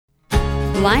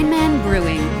Blind Man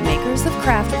Brewing, makers of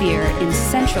craft beer in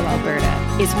central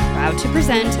Alberta, is proud to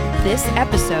present this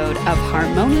episode of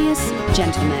Harmonious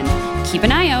Gentlemen. Keep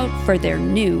an eye out for their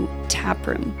new tap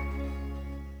room.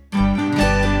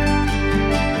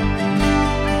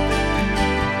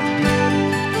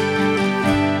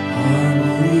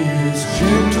 Harmonious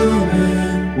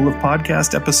Gentlemen. Well, if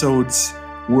podcast episodes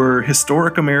were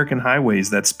historic American highways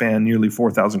that span nearly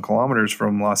 4,000 kilometers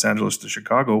from Los Angeles to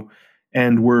Chicago,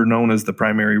 and were known as the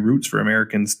primary routes for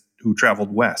Americans who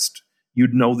traveled west,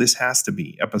 you'd know this has to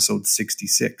be episode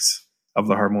 66 of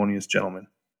The Harmonious Gentlemen.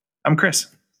 I'm Chris.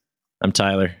 I'm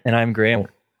Tyler. And I'm Graham.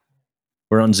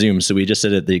 We're on Zoom, so we just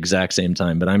said it at the exact same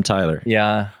time, but I'm Tyler.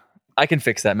 Yeah, I can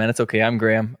fix that, man. It's okay. I'm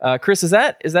Graham. Chris, is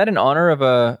that in honor of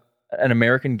an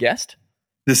American guest?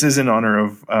 This is in honor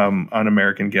of an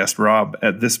American guest, Rob.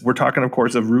 We're talking, of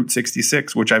course, of Route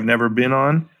 66, which I've never been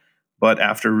on. But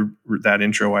after that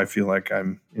intro, I feel like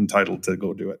I'm entitled to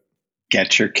go do it.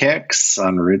 Get your kicks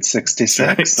on Route 66,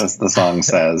 right, as the song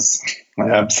says.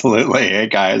 Yeah. Absolutely. Hey,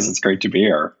 guys, it's great to be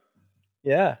here.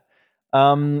 Yeah.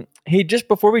 Hey, just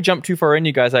before we jump too far in,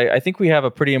 you guys, I think we have a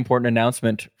pretty important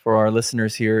announcement for our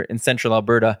listeners here in central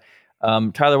Alberta.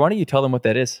 Tyler, why don't you tell them what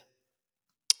that is?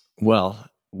 Well,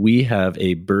 we have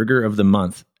a burger of the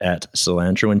month at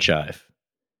Cilantro and Chive.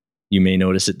 You may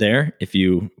notice it there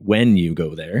when you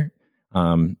go there.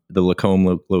 The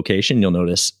Lacombe location, you'll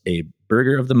notice a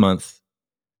burger of the month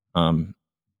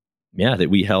that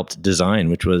we helped design,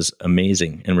 which was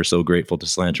amazing. And we're so grateful to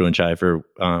Cilantro and Chive for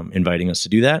inviting us to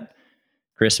do that.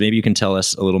 Chris, maybe you can tell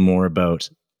us a little more about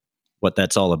what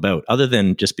that's all about, other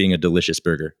than just being a delicious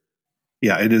burger.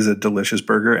 Yeah, it is a delicious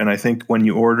burger. And I think when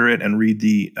you order it and read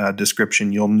the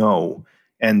description, you'll know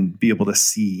and be able to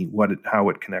see how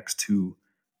it connects to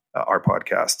our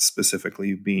podcast,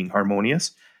 specifically being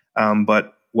harmonious.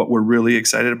 But what we're really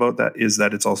excited about that is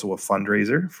that it's also a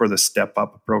fundraiser for the Step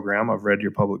Up program of Red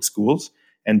Deer Public Schools.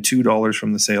 And $2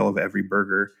 from the sale of every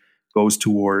burger goes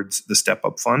towards the Step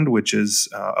Up Fund, which is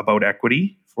about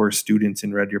equity for students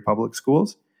in Red Deer Public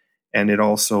Schools. And it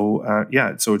also,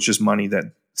 so it's just money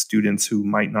that students who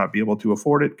might not be able to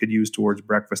afford it could use towards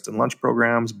breakfast and lunch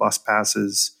programs, bus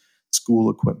passes, school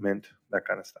equipment, that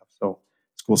kind of stuff. So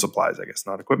school supplies, I guess,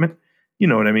 not equipment. You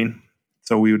know what I mean?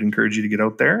 So we would encourage you to get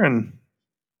out there and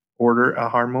order a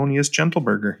Harmonious Gentle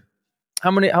Burger.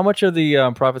 How much of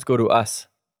the profits go to us?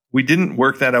 We didn't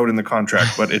work that out in the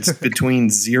contract, but it's between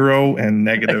 $0 and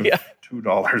negative $2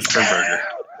 per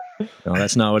burger. No,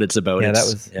 that's not what it's about.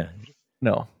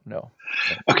 No.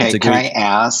 Okay, can I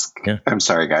ask? Yeah. I'm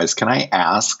sorry, guys. Can I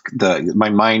ask? My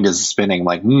mind is spinning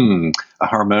like, a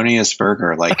harmonious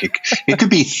burger. Like it could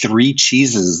be 3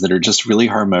 cheeses that are just really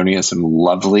harmonious and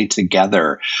lovely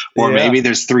together, or maybe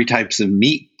there's 3 types of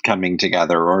meat coming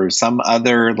together, or some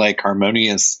other like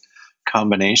harmonious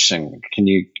combination. Can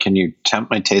you tempt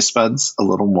my taste buds a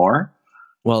little more?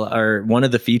 Well, one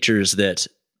of the features that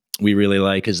we really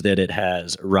like is that it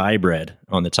has rye bread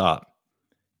on the top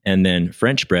and then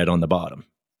French bread on the bottom.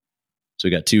 So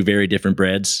we got 2 very different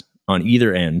breads on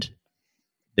either end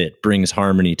that brings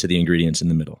harmony to the ingredients in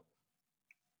the middle.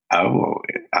 Oh,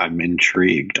 I'm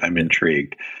intrigued. And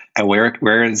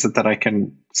where is it that I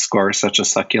can score such a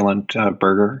succulent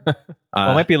burger? It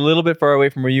might be a little bit far away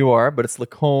from where you are, but it's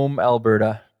Lacombe,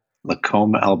 Alberta.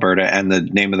 Lacombe, Alberta. And the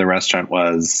name of the restaurant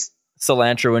was?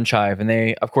 Cilantro and Chive. And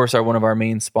they, of course, are one of our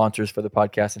main sponsors for the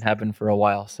podcast and have been for a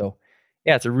while. So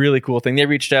yeah, it's a really cool thing. They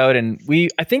reached out, and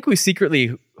I think we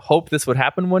secretly hoped this would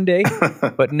happen one day,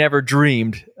 but never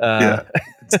dreamed.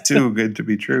 It's too good to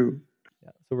be true.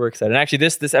 Yeah, so we're excited. And actually,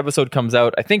 this episode comes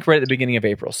out, I think, right at the beginning of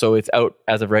April. So it's out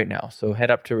as of right now. So head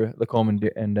up to Lacombe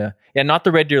and not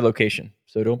the Red Deer location.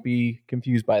 So don't be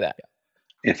confused by that.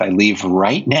 If I leave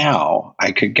right now,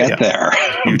 I could get there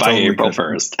by April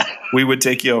 1st. We would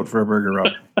take you out for a burger,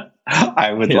 Rob.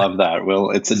 I would love that.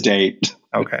 Well, it's a date.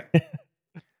 Okay.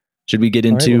 Should we get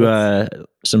into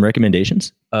some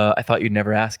recommendations? I thought you'd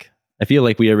never ask. I feel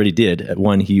like we already did at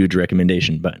one huge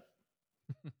recommendation, but...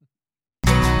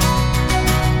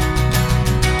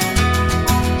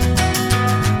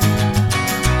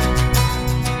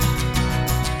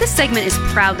 This segment is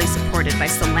proudly supported by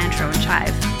Cilantro and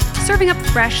Chive, serving up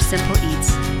fresh, simple eats,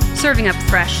 serving up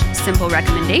fresh, simple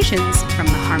recommendations from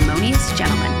the Harmonious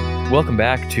Gentlemen. Welcome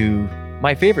back to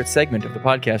my favorite segment of the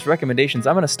podcast, recommendations.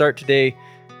 I'm going to start today.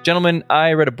 Gentlemen,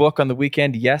 I read a book on the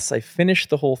weekend. Yes, I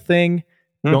finished the whole thing.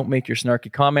 Don't make your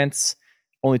snarky comments.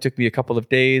 Only took me a couple of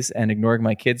days and ignoring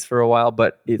my kids for a while,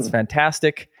 but it's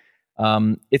fantastic.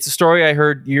 It's a story I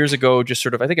heard years ago,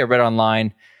 I think I read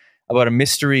online about a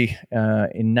mystery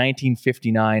in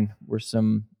 1959 where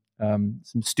some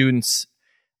students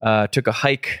took a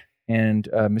hike and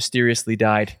mysteriously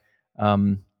died.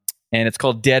 And it's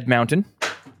called Dead Mountain.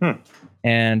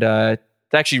 And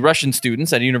it's actually Russian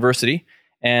students at a university.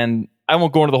 And I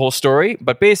won't go into the whole story,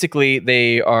 but basically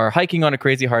they are hiking on a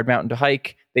crazy hard mountain to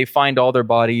hike. They find all their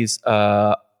bodies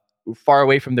far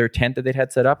away from their tent that they'd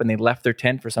had set up, and they left their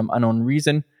tent for some unknown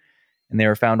reason. And they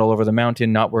were found all over the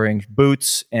mountain, not wearing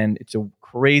boots. And it's a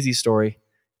crazy story.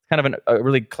 Kind of a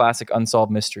really classic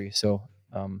unsolved mystery. So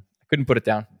I couldn't put it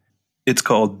down. It's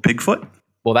called Bigfoot?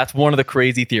 Well, that's one of the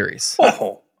crazy theories. That's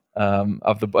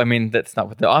not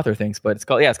what the author thinks, but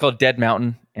it's called Dead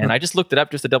Mountain. And I just looked it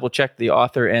up just to double check the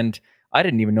author, and I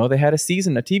didn't even know they had a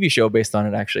TV show based on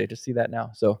it, actually. I just see that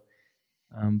now. So,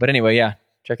 but anyway, yeah,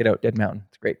 check it out. Dead Mountain.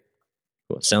 It's great.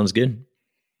 Well, sounds good.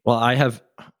 Well, I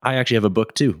actually have a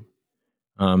book too.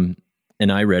 And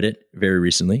I read it very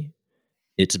recently.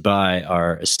 It's by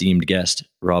our esteemed guest,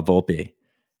 Rob Volpe.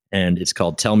 And it's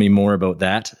called Tell Me More About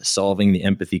That, Solving the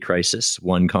Empathy Crisis,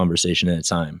 One Conversation at a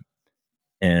Time.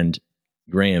 And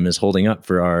Graham is holding up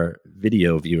for our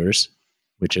video viewers,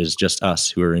 which is just us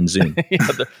who are in Zoom.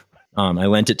 I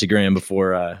lent it to Graham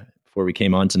before we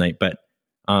came on tonight. But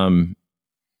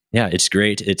it's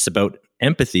great. It's about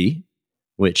empathy,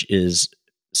 which is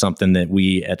something that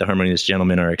we at the Harmonious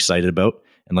Gentlemen are excited about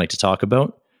and like to talk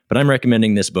about. But I'm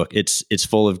recommending this book. It's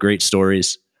full of great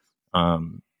stories.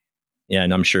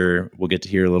 And I'm sure we'll get to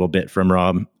hear a little bit from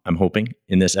Rob, I'm hoping,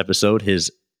 in this episode, his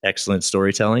excellent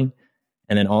storytelling.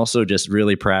 And then also just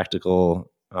really practical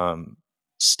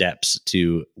steps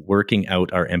to working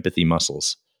out our empathy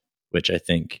muscles, which I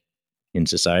think in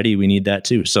society we need that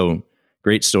too. So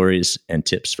great stories and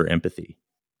tips for empathy.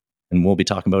 And we'll be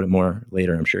talking about it more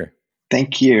later, I'm sure.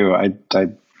 Thank you. I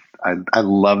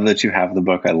love that you have the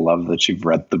book. I love that you've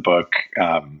read the book.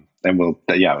 And I'm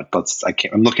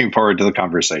looking forward to the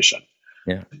conversation.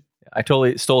 Yeah. I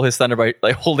totally stole his thunder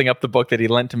by holding up the book that he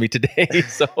lent to me today.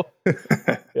 So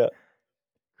yeah.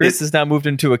 Chris has now moved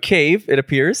into a cave, it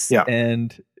appears,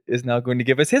 and is now going to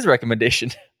give us his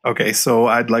recommendation. Okay, so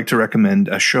I'd like to recommend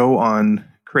a show on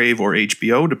Crave or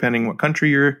HBO, depending what country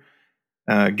you're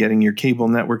getting your cable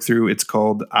network through. It's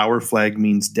called Our Flag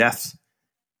Means Death.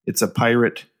 It's a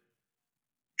pirate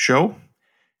show,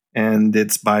 and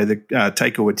it's by the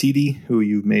Taika Waititi, who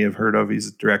you may have heard of.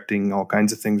 He's directing all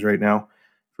kinds of things right now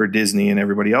for Disney and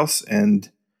everybody else. And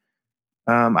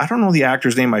I don't know the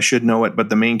actor's name. I should know it, but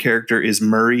the main character is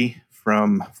Murray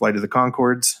from Flight of the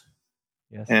Conchords.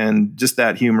 Yes. And just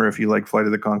that humor, if you like Flight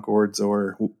of the Conchords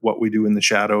or What We Do in the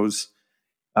Shadows.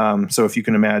 So if you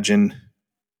can imagine,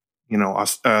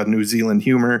 New Zealand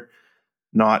humor,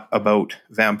 not about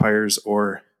vampires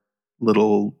or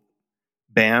little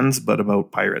bands, but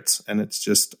about pirates. And it's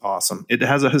just awesome. It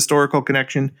has a historical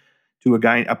connection to a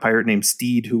pirate named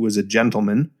Steed, who was a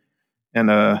gentleman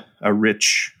and a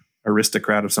rich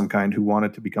aristocrat of some kind who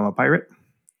wanted to become a pirate,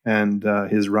 and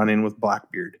his run-in with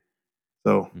Blackbeard.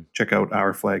 So check out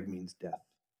Our Flag Means Death.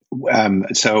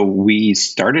 So we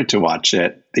started to watch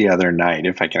it the other night,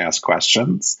 if I can ask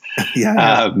questions.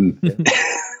 Yeah.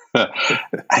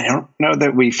 I don't know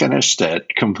that we finished it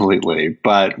completely,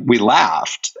 but we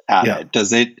laughed at it.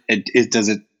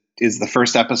 Is the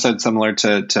first episode similar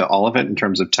to all of it in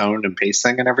terms of tone and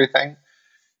pacing and everything?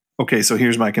 Okay, so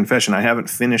here's my confession. I haven't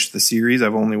finished the series.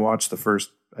 I've only watched the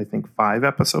first, I think, 5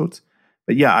 episodes.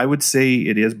 But yeah, I would say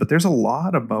it is. But there's a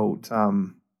lot about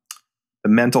the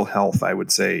mental health, I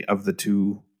would say, of the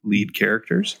two lead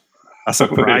characters. A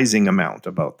surprising amount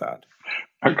about that.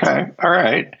 Okay, all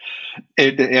right.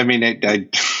 I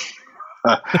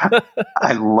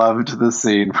loved the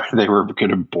scene where they were going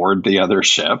to board the other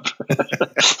ship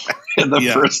in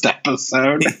the first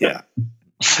episode. Yeah.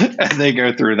 And they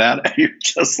go through that, and you're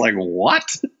just like,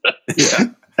 what?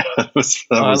 Yeah. that was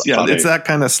funny. It's that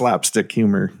kind of slapstick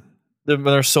humor. When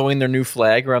they're sewing their new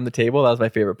flag around the table, that was my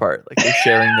favorite part. Like they're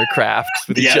sharing their crafts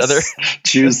with each other.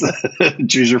 Choose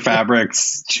your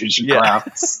fabrics, choose your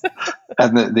crafts,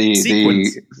 and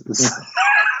the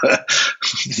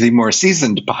more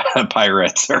seasoned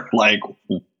pirates are like,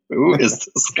 who is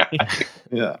this guy?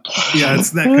 Yeah,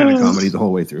 it's that kind of comedy the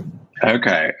whole way through.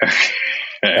 Okay.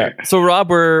 So Rob,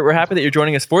 we're happy that you're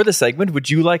joining us for this segment. Would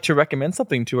you like to recommend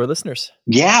something to our listeners?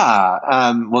 Yeah.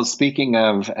 Well, speaking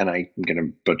of, and I'm going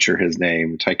to butcher his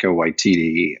name, Taika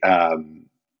Waititi,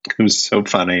 who's so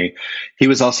funny. He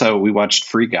was also, we watched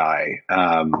Free Guy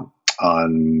on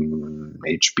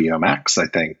HBO Max, I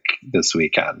think, this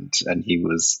weekend, and he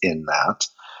was in that.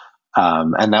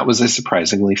 And that was a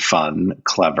surprisingly fun,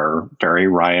 clever, very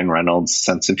Ryan Reynolds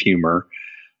sense of humor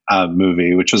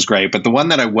movie, which was great. But the one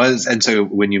that and so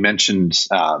when you mentioned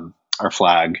Our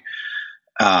Flag,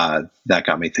 that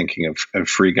got me thinking of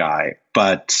Free Guy.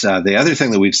 But the other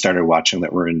thing that we've started watching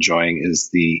that we're enjoying is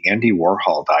the Andy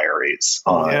Warhol Diaries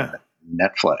on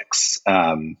Netflix.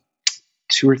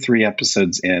 2 or 3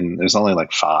 episodes in, there's only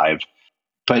like 5.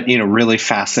 But, really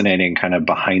fascinating kind of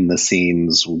behind the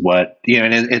scenes, and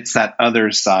it's that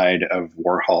other side of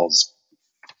Warhol's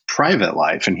private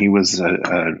life. And he was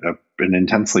an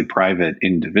intensely private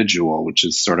individual, which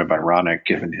is sort of ironic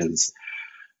given his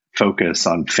focus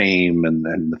on fame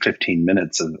and the 15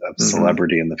 minutes of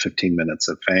celebrity and the 15 minutes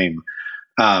of fame.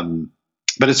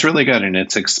 But it's really good. And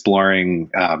it's exploring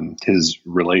his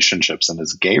relationships and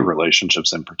his gay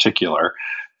relationships in particular.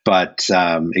 But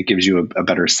it gives you a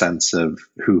better sense of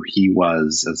who he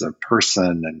was as a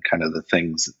person and kind of the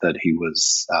things that he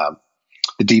was,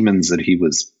 the demons that he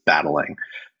was battling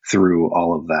through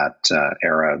all of that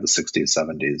era, the 60s,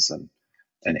 70s, and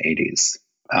 80s.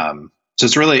 So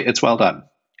it's well done.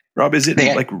 Rob, is it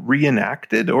like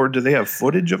reenacted, or do they have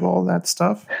footage of all that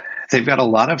stuff? They've got a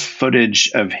lot of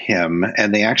footage of him,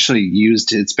 and they actually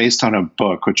it's based on a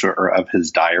book, or of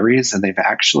his diaries, and they've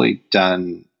actually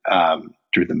done,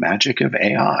 through the magic of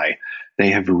AI, they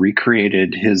have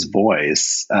recreated his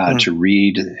voice to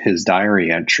read his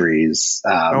diary entries,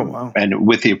 and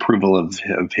with the approval of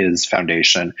his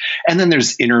foundation. And then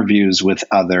there's interviews with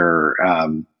other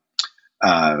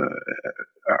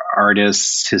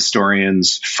artists,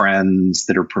 historians, friends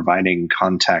that are providing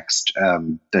context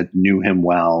that knew him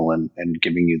well and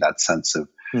giving you that sense of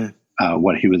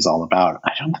what he was all about.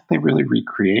 I don't think they really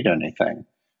recreate anything.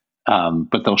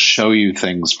 But they'll show you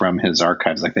things from his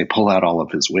archives. Like they pull out all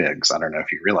of his wigs. I don't know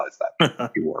if you realize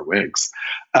that he wore wigs.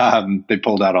 They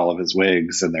pulled out all of his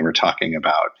wigs, and they were talking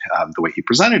about the way he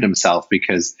presented himself,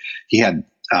 because he had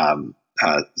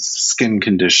skin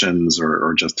conditions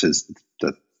or just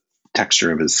the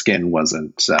texture of his skin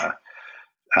wasn't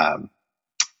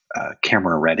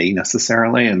camera ready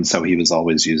necessarily. And so he was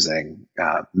always using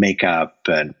makeup,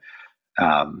 and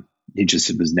he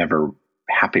just was never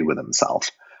happy with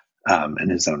himself. And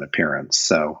his own appearance.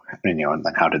 So, and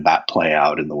then how did that play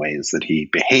out in the ways that he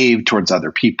behaved towards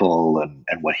other people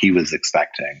and what he was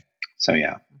expecting? So,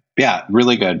 yeah,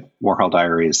 really good. Warhol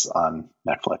Diaries on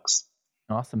Netflix.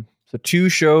 Awesome. So 2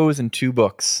 shows and 2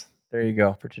 books. There you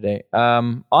go for today.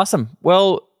 Awesome.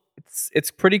 Well, it's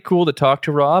pretty cool to talk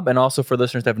to Rob, and also for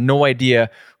listeners that have no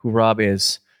idea who Rob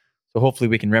is. So hopefully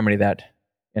we can remedy that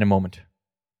in a moment.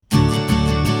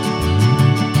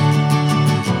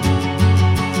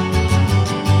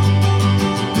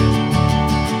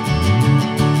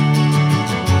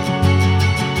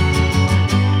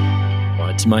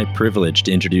 It's my privilege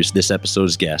to introduce this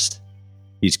episode's guest.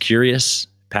 He's curious,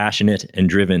 passionate, and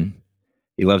driven.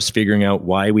 He loves figuring out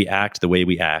why we act the way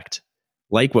we act,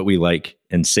 like what we like,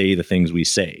 and say the things we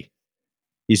say.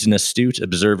 He's an astute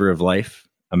observer of life,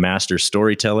 a master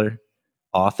storyteller,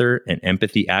 author, and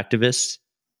empathy activist,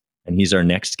 and he's our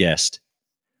next guest.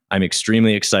 I'm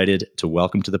extremely excited to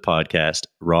welcome to the podcast,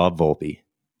 Rob Volpe.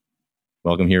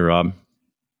 Welcome here, Rob.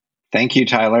 Thank you,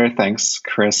 Tyler. Thanks,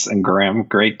 Chris and Graham.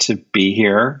 Great to be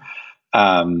here.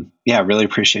 Really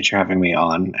appreciate you having me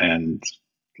on, and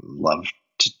love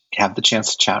to have the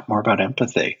chance to chat more about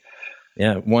empathy.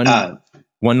 Yeah. One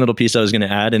little piece I was going to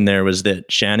add in there was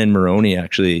that Shannon Moroney,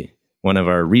 actually one of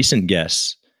our recent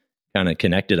guests, kind of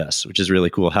connected us, which is really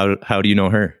cool. How do you know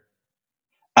her?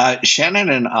 Shannon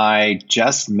and I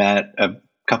just met a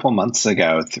couple months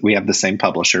ago. We have the same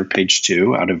publisher, Page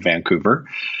 2, out of Vancouver.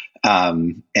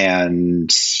 And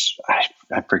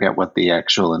I forget what the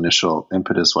actual initial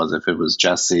impetus was, if it was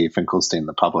Jesse Finkelstein,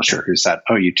 the publisher, who said,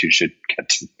 "Oh, you two should get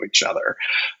to know each other."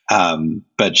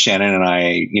 But Shannon and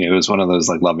I, it was one of those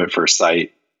like love at first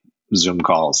sight Zoom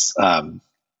calls.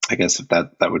 I guess if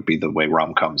that would be the way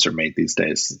rom-coms are made these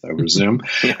days, over Zoom.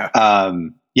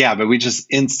 But we just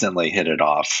instantly hit it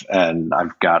off, and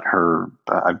I've got her.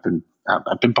 I've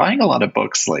been buying a lot of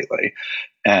books lately,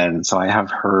 and so I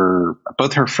have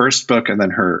both her first book and then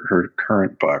her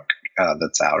current book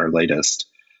that's out, her latest.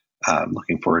 I'm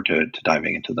looking forward to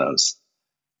diving into those.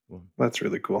 That's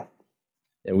really cool.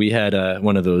 Yeah, we had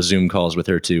one of those Zoom calls with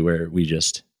her too, where we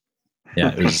just,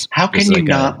 it was. How can you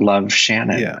not love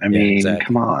Shannon? Yeah, I mean, exactly.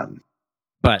 Come on.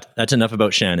 But that's enough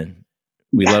about Shannon.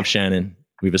 We love Shannon.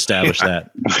 We've established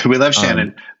that. We love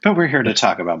Shannon, but we're here to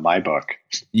talk about my book.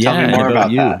 Tell me more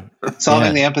about that.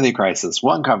 Solving the Empathy Crisis,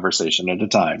 one conversation at a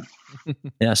time.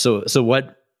 So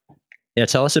what? Yeah,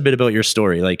 tell us a bit about your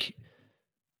story. Like,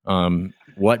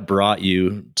 what brought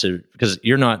you to? Because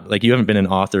you're not like, you haven't been an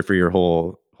author for your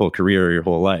whole career or your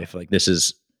whole life. Like,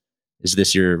 is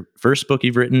this your first book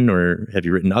you've written, or have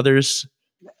you written others?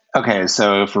 Okay,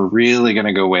 so if we're really going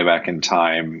to go way back in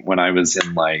time, when I was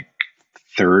in like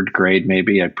third grade,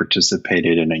 maybe, I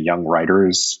participated in a Young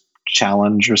Writers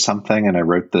Challenge or something. And I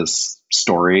wrote this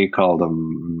story called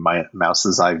My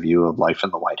Mouse's Eye View of Life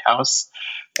in the White House.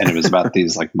 And it was about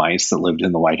these like mice that lived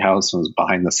in the White House, and was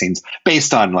behind the scenes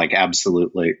based on like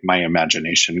absolutely my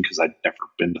imagination, because I'd never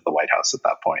been to the White House at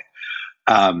that point.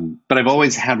 But I've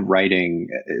always had writing.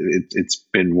 It's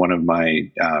been one of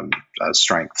my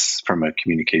strengths from a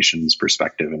communications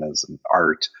perspective and as an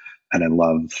art. And I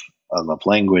love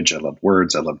language. I love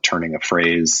words. I love turning a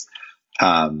phrase.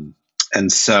 And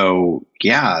so,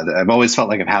 yeah, I've always felt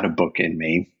like I've had a book in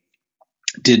me.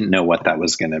 Didn't know what that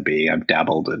was going to be. I've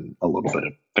dabbled in a little bit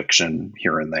of fiction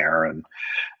here and there. And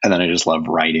then I just love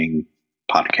writing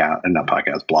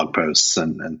blog posts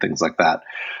and things like that.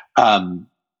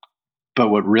 But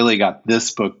what really got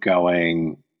this book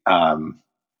going,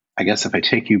 I guess if I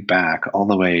take you back all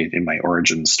the way in my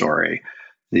origin story,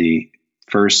 the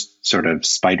first sort of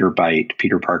spider bite,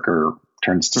 Peter Parker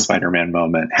turns to Spider-Man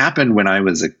moment happened when I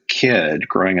was a kid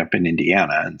growing up in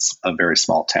Indiana. It's a very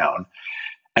small town.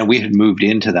 And we had moved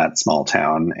into that small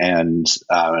town, and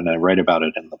I write about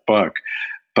it in the book.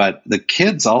 But the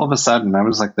kids, all of a sudden, I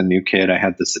was like the new kid. I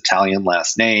had this Italian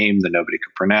last name that nobody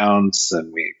could pronounce,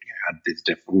 and we had these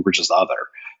we were just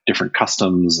different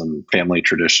customs and family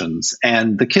traditions.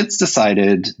 And the kids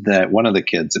decided that one of the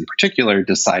kids in particular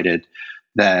decided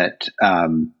that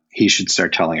he should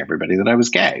start telling everybody that I was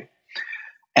gay.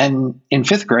 And in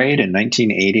fifth grade in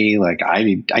 1980, like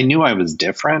I knew I was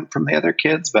different from the other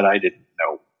kids, but I didn't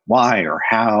know why or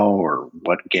how or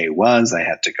what gay was. I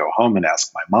had to go home and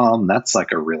ask my mom. That's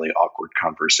like a really awkward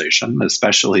conversation,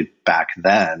 especially back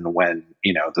then when,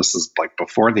 this is like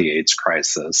before the AIDS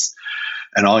crisis.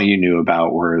 And all you knew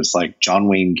about was like John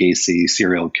Wayne Gacy,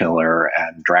 serial killer,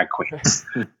 and drag queens.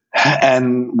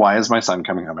 And why is my son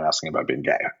coming home and asking about being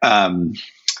gay?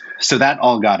 So that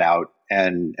all got out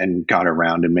and got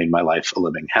around and made my life a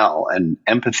living hell. And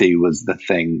empathy was the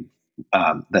thing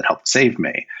that helped save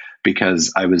me,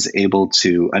 because I was able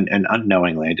to, and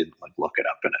unknowingly, I didn't like look it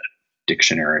up in a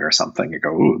dictionary or something and go,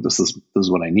 ooh, this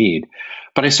is what I need.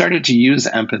 But I started to use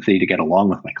empathy to get along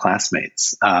with my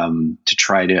classmates, to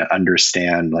try to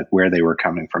understand like where they were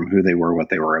coming from, who they were, what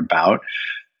they were about,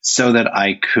 so that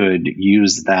I could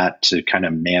use that to kind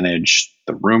of manage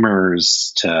the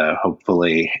rumors, to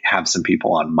hopefully have some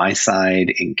people on my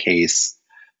side in case,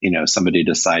 somebody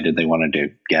decided they wanted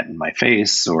to get in my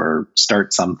face or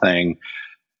start something.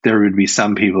 There would be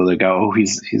some people that go, oh,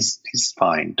 he's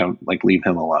fine. Don't leave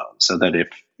him alone. So that if,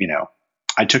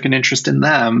 I took an interest in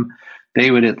them, they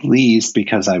would at least,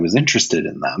 because I was interested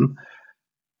in them,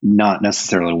 not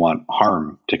necessarily want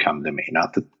harm to come to me.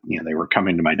 Not that, they were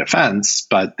coming to my defense,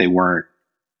 but they weren't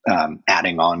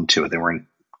adding on to it. They weren't,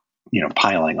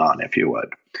 piling on, if you would.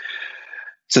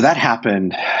 So that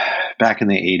happened back in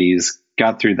the 80s,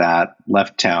 got through that,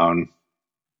 left town,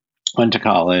 went to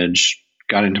college,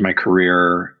 got into my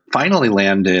career, finally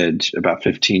landed about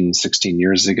 15, 16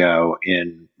 years ago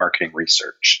in marketing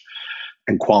research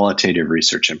and qualitative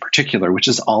research in particular, which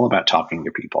is all about talking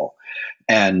to people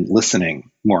and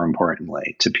listening, more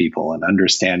importantly, to people and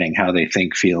understanding how they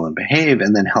think, feel, and behave,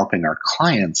 and then helping our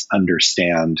clients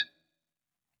understand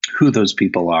who those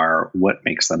people are, what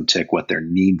makes them tick, what their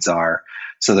needs are,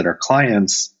 so that our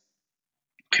clients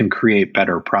can create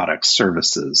better products,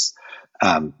 services,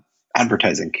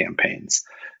 advertising campaigns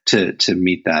to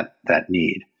meet that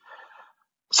need.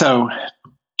 So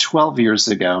 12 years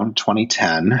ago, in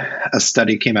 2010, a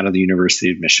study came out of the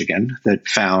University of Michigan that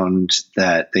found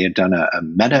that they had done a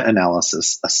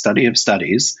meta-analysis, a study of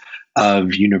studies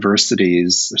of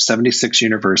universities, 76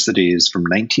 universities from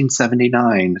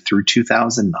 1979 through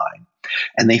 2009.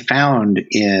 And they found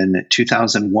in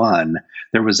 2001,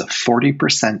 there was a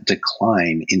 40%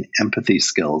 decline in empathy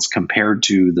skills compared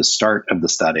to the start of the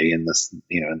study in the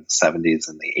 70s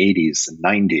and the 80s and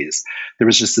 90s. There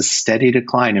was just a steady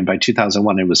decline. And by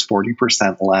 2001, it was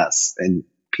 40% less in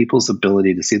people's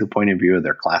ability to see the point of view of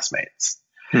their classmates.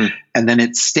 And then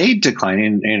it stayed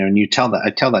declining, and I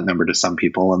tell that number to some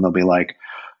people and they'll be like,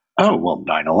 oh, well,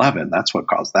 9/11, that's what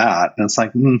caused that. And it's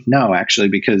like, no, actually,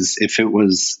 because if it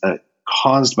was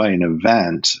caused by an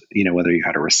event, whether you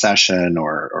had a recession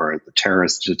or a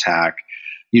terrorist attack,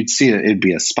 you'd see it'd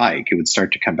be a spike. It would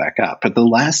start to come back up. But the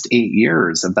last 8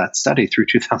 years of that study through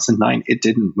 2009, it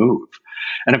didn't move.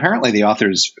 And apparently the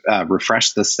authors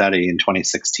refreshed the study in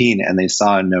 2016 and they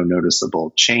saw no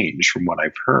noticeable change from what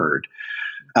I've heard.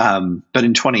 But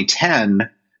in 2010,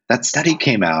 that study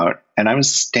came out and I was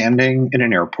standing in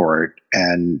an airport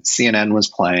and CNN was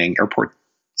playing, airport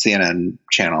CNN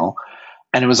channel,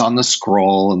 and it was on the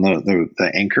scroll and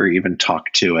the anchor even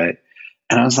talked to it.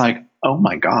 And I was like, oh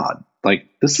my God, like,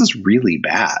 this is really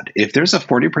bad. If there's a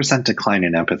 40% decline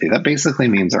in empathy, that basically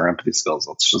means our empathy skills,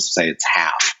 let's just say it's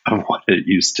half of what it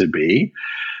used to be.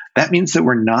 That means that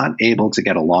we're not able to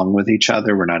get along with each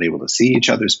other. We're not able to see each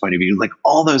other's point of view. Like,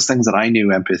 all those things that I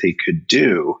knew empathy could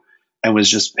do and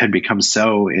had become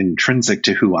so intrinsic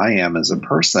to who I am as a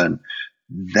person,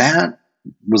 that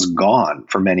was gone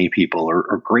for many people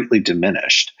or greatly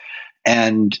diminished.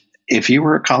 And if you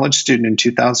were a college student in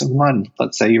 2001,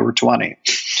 let's say you were 20.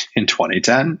 In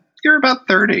 2010, you're about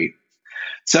 30.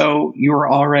 So you were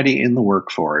already in the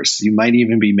workforce. You might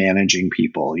even be managing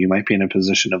people. You might be in a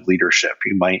position of leadership.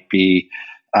 You might be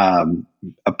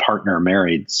a partner,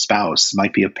 married, spouse,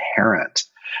 might be a parent.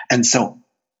 And so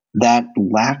that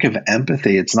lack of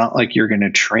empathy, it's not like you're going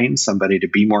to train somebody to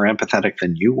be more empathetic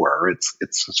than you were.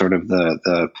 It's sort of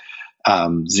the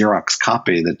Xerox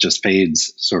copy that just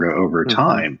fades sort of over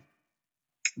time.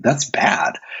 That's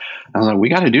bad. I was like, we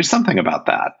got to do something about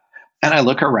that. And I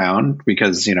look around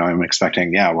because, I'm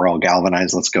expecting, we're all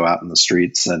galvanized. Let's go out in the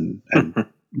streets and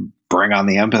bring on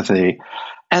the empathy.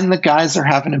 And the guys are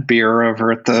having a beer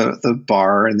over at the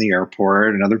bar in the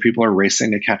airport, and other people are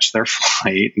racing to catch their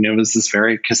flight. And it was this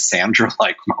very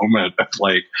Cassandra-like moment of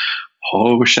like,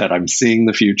 oh shit, I'm seeing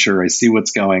the future. I see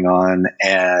what's going on,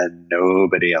 and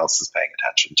nobody else is paying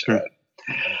attention to it.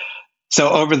 So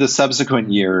over the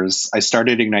subsequent years, I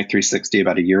started Ignite 360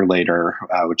 about a year later,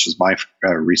 which is my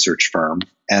research firm.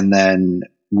 And then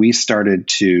we started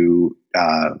to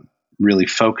really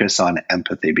focus on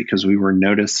empathy because we were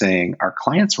noticing our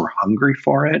clients were hungry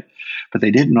for it, but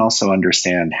they didn't also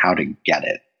understand how to get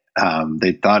it.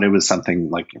 They thought it was something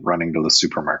like running to the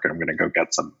supermarket. I'm going to go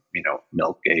get some,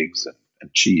 milk, eggs,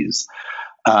 and cheese.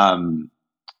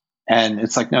 And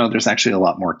it's like, no, there's actually a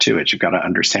lot more to it. You've got to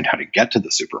understand how to get to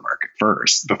the supermarket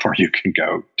first before you can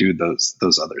go do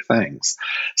those other things.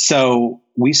 So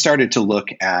we started to look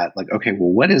at like, okay,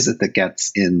 well, what is it that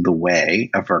gets in the way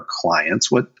of our clients?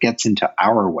 What gets into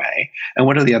our way? And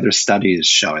what are the other studies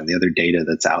showing, the other data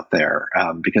that's out there?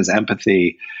 Because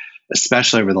empathy,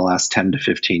 especially over the last 10 to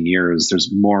 15 years, there's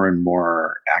more and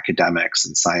more academics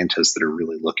and scientists that are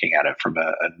really looking at it from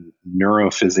a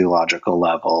neurophysiological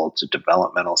level to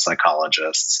developmental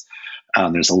psychologists.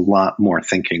 There's a lot more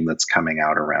thinking that's coming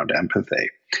out around empathy.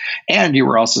 And you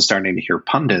were also starting to hear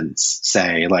pundits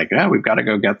say like, we've got to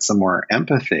go get some more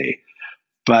empathy.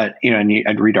 But, and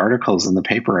I'd read articles in the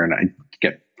paper and I'd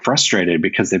get frustrated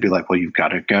because they'd be like, well, you've got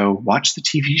to go watch the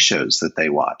TV shows that they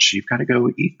watch. You've got to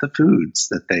go eat the foods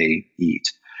that they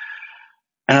eat.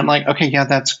 And I'm like, okay, yeah,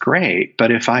 that's great.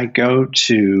 But if I go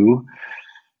to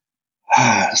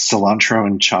Cilantro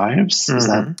and Chives, is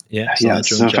that? Yeah.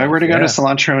 So if I were to go to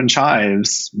Cilantro and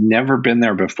Chives, never been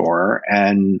there before,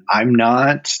 and I'm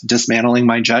not dismantling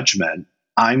my judgment,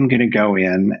 I'm going to go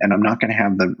in and I'm not going to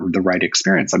have the right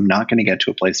experience. I'm not going to get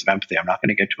to a place of empathy. I'm not going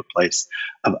to get to a place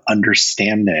of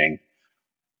understanding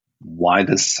why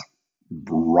this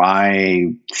rye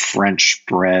French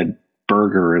bread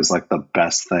burger is like the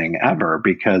best thing ever,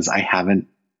 because I haven't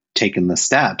taken the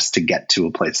steps to get to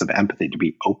a place of empathy, to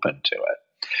be open to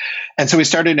it. And so we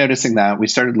started noticing that. We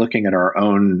started looking at our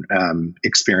own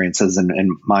experiences and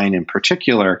mine in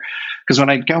particular, because when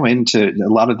I go into a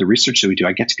lot of the research that we do,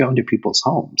 I get to go into people's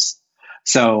homes.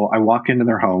 So I walk into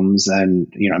their homes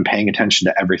and, I'm paying attention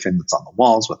to everything that's on the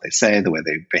walls, what they say, the way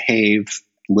they behave,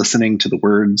 listening to the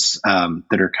words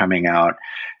that are coming out.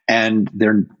 And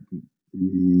they're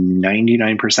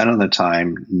 99% of the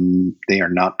time, they are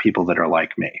not people that are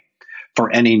like me,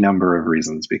 for any number of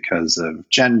reasons, because of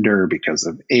gender, because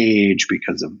of age,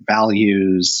 because of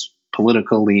values,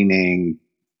 political leaning,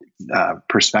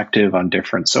 perspective on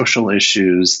different social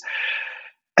issues.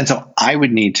 And so I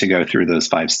would need to go through those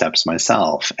 5 steps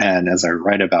myself. And as I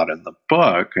write about in the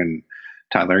book, and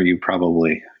Tyler, you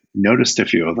probably noticed a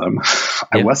few of them,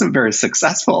 I wasn't very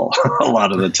successful a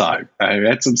lot of the time. I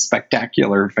had some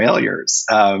spectacular failures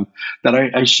that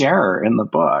I share in the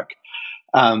book.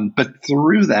 But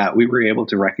through that, we were able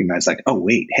to recognize like, oh,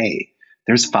 wait, hey,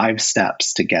 there's 5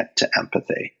 steps to get to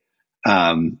empathy.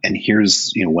 And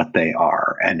here's, what they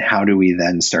are. And how do we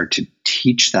then start to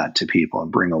teach that to people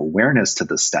and bring awareness to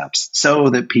the steps so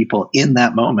that people in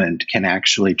that moment can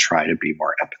actually try to be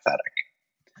more empathetic?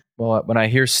 Well, when I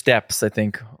hear steps, I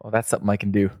think, oh, that's something I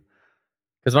can do.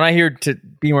 Because when I hear to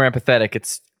be more empathetic,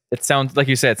 it sounds, like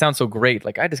you said, it sounds so great.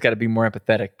 Like, I just got to be more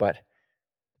empathetic, but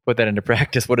put that into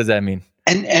practice. What does that mean?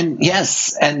 And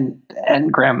yes, and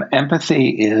Graham, empathy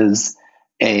is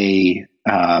a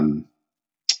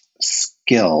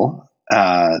skill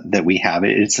that we have.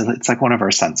 It's like one of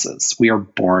our senses. We are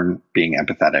born being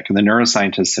empathetic, and the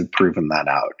neuroscientists have proven that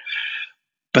out.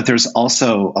 But there's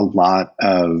also a lot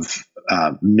of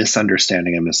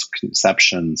misunderstanding and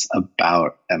misconceptions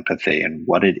about empathy and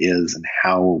what it is and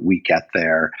how we get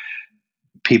there.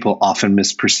 People often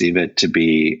misperceive it to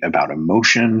be about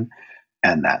emotion,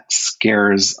 and that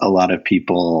scares a lot of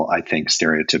people. I think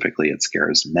stereotypically it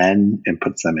scares men and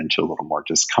puts them into a little more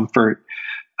discomfort.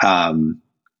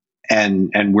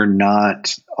 And we're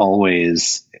not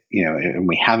always, and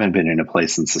we haven't been in a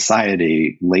place in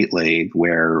society lately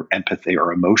where empathy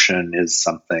or emotion is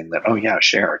something that, oh yeah,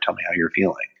 share, tell me how you're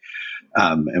feeling.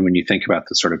 And when you think about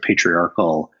the sort of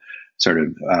patriarchal sort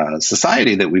of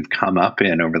society that we've come up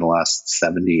in over the last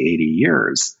 70, 80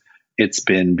 years, it's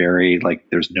been very like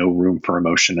there's no room for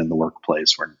emotion in the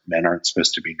workplace where men aren't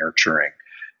supposed to be nurturing.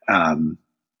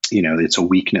 It's a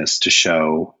weakness to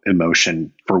show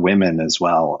emotion for women as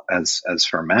well as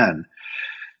for men.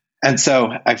 And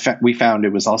so we found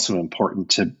it was also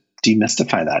important to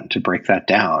demystify that and to break that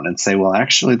down and say, well,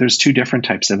 actually, there's two different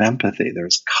types of empathy.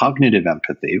 There's cognitive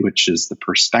empathy, which is the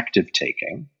perspective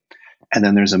taking. And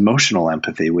then there's emotional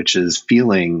empathy, which is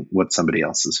feeling what somebody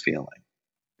else is feeling.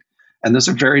 And those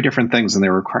are very different things, and they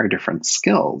require different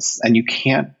skills. And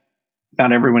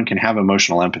not everyone can have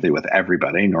emotional empathy with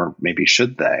everybody, nor maybe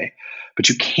should they, but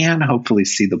you can hopefully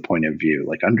see the point of view,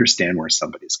 like understand where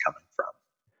somebody's coming from.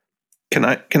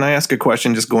 Can I ask a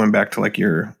question, just going back to like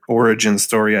your origin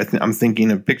story? I'm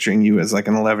thinking of picturing you as like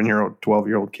an 11-year-old,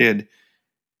 12-year-old kid.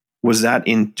 Was that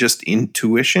just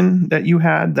intuition that you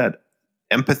had, that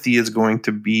empathy is going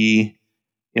to be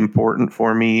important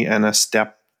for me and a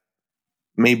step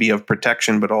maybe of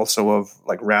protection, but also of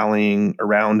like rallying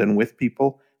around and with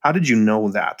people? How did you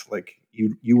know that? Like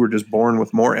you were just born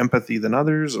with more empathy than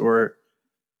others, or?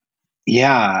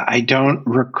 Yeah, I don't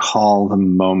recall the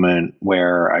moment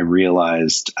where I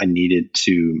realized I needed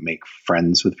to make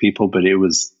friends with people, but it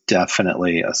was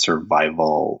definitely a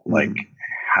survival. Like,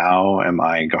 how am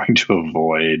I going to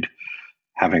avoid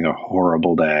having a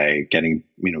horrible day, getting,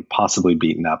 possibly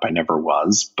beaten up? I never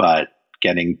was, but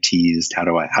getting teased. How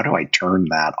do I turn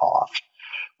that off?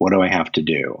 What do I have to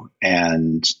do?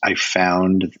 And I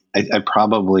found, I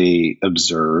probably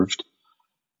observed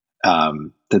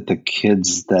that the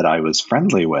kids that I was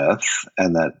friendly with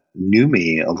and that knew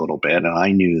me a little bit, and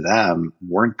I knew them,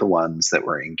 weren't the ones that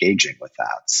were engaging with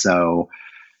that. So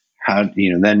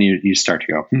then you start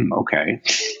to go, okay,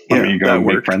 let me go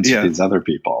make friends with these other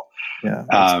people. Yeah,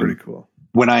 that's pretty cool.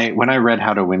 When I read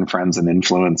How to Win Friends and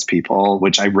Influence People,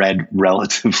 which I read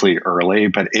relatively early,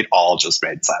 but it all just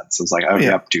made sense. It was like,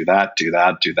 yep, do that.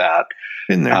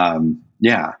 In there.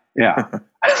 Yeah.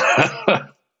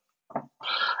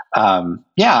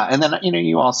 And then,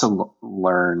 you also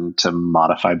learn to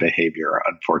modify behavior,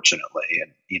 unfortunately.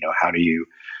 And,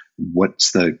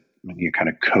 what's the kind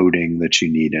of coding that you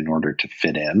need in order to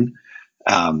fit in?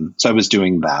 So I was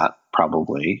doing that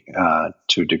probably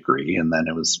to a degree. And then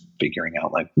it was figuring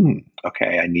out like,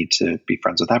 okay, I need to be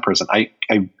friends with that person.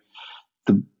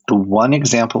 The one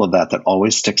example of that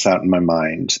always sticks out in my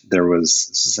mind, this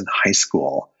is in high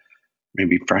school,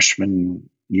 maybe freshman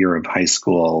year of high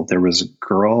school. There was a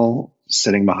girl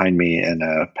sitting behind me in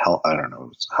a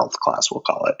health class, we'll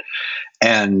call it.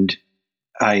 And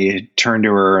I turned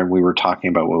to her and we were talking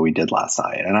about what we did last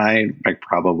night. And I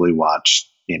probably watched,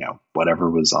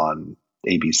 whatever was on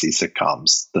ABC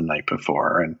sitcoms the night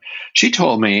before. And she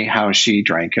told me how she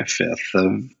drank a fifth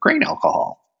of grain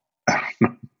alcohol.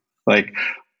 Like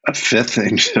a fifth,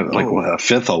 a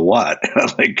fifth of what?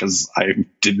 Because I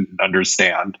didn't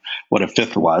understand what a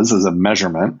fifth was as a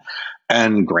measurement.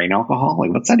 And grain alcohol,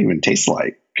 what's that even taste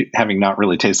like? Having not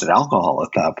really tasted alcohol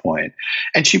at that point.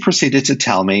 And she proceeded to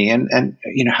tell me, and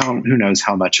who knows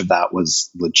how much of that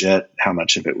was legit, how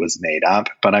much of it was made up,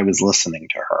 but I was listening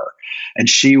to her. And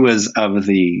she was of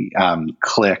the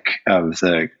clique of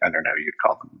the, I don't know, you'd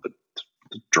call them the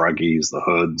druggies, the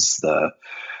hoods,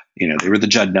 they were the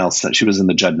Judd Nelson. She was in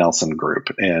the Judd Nelson group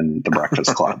in the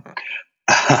Breakfast Club.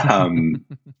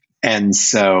 And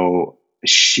so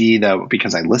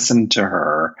because I listened to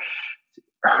her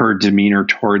demeanor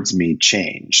towards me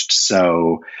changed.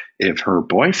 So if her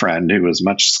boyfriend, who was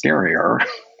much scarier,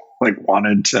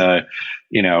 wanted to,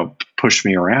 push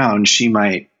me around, she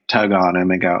might tug on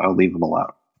him and go, "Oh, leave him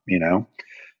alone,"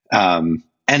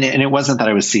 And it wasn't that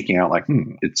I was seeking out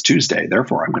it's Tuesday,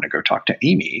 therefore I'm going to go talk to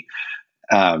Amy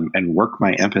and work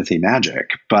my empathy magic.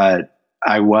 But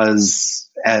I was,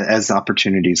 as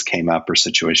opportunities came up or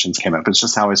situations came up, it's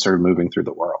just how I started moving through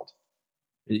the world.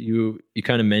 You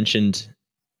kind of mentioned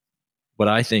what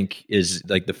I think is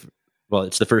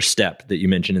it's the first step that you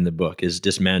mentioned in the book is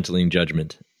dismantling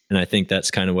judgment. And I think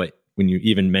that's kind of what, when you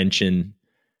even mention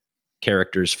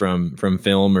characters from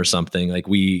film or something,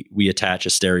 we attach a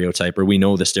stereotype, or we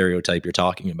know the stereotype you're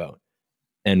talking about.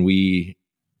 and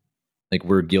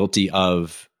we're guilty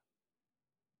of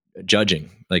judging.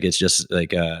 Like, it's just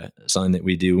like something that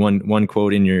we do. One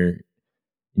quote in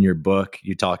your book,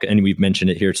 you talk, and we've mentioned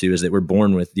it here too, is that we're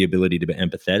born with the ability to be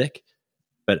empathetic,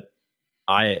 but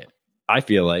I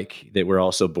feel like that we're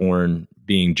also born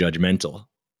being judgmental.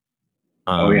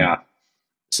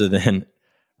 So then,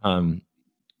 I'm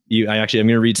going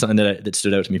to read something that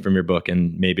stood out to me from your book,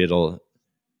 and maybe it'll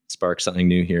spark something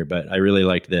new here, but I really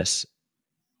liked this.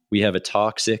 We have a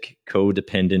toxic,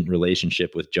 codependent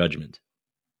relationship with judgment.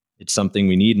 It's something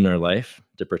we need in our life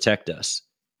to protect us,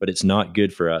 but it's not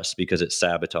good for us because it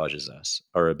sabotages us,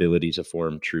 our ability to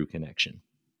form true connection.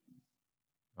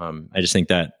 I just think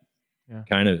that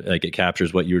kind of like it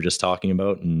captures what you were just talking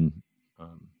about. And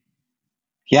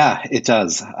yeah, it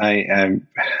does.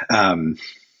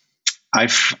 I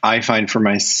find for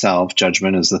myself,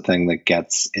 judgment is the thing that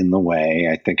gets in the way.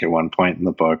 I think at one point in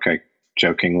the book, I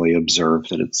jokingly observed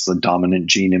that it's the dominant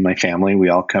gene in my family. We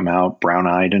all come out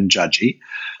brown-eyed and judgy.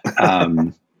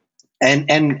 And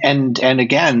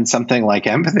again, something like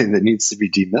empathy that needs to be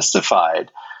demystified.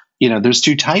 There's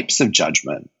two types of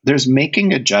judgment. There's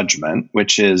making a judgment,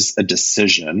 which is a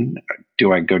decision.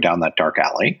 Do I go down that dark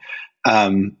alley?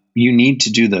 You need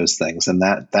to do those things, and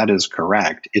that is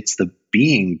correct. It's the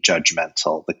being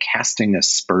judgmental, the casting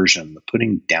aspersion, the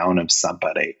putting down of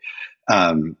somebody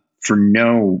for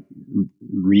no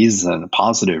reason,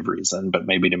 positive reason, but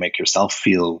maybe to make yourself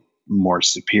feel more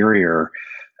superior.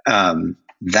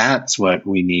 That's what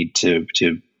we need to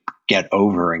get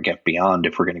over and get beyond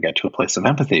if we're going to get to a place of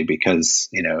empathy, because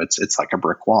it's like a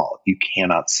brick wall. You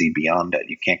cannot see beyond it.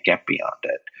 You can't get beyond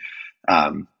it.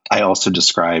 I also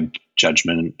describe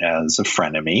judgment as a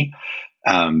frenemy,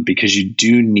 because you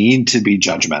do need to be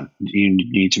judgment. You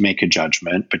need to make a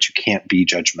judgment, but you can't be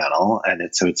judgmental. And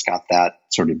it's got that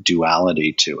sort of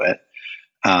duality to it.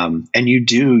 And you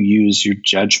do use your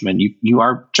judgment. You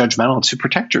are judgmental to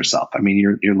protect yourself. I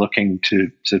mean, you're looking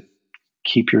to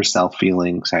keep yourself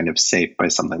feeling kind of safe by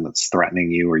something that's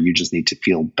threatening you, or you just need to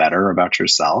feel better about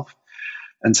yourself.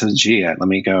 And so, let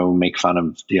me go make fun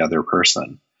of the other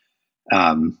person.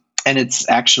 And it's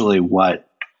actually what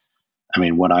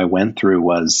I went through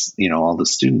was, all the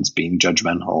students being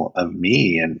judgmental of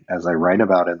me. And as I write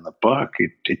about in the book,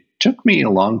 it took me a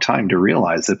long time to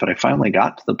realize it, but I finally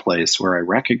got to the place where I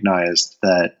recognized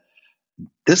that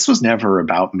this was never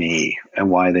about me and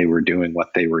why they were doing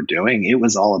what they were doing. It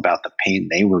was all about the pain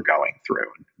they were going through,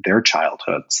 their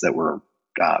childhoods that were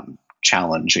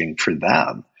challenging for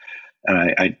them. And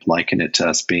I liken it to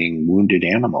us being wounded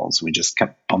animals. We just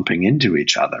kept bumping into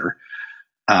each other.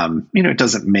 It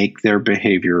doesn't make their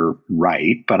behavior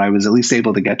right, but I was at least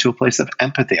able to get to a place of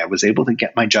empathy. I was able to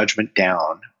get my judgment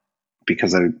down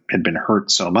because I had been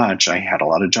hurt so much. I had a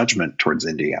lot of judgment towards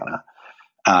Indiana.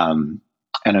 And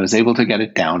I was able to get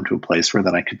it down to a place where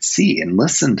then I could see and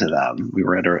listen to them. We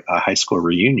were at a high school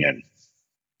reunion,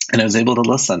 and I was able to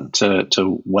listen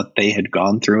to what they had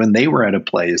gone through. And they were at a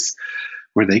place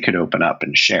where they could open up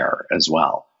and share as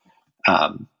well,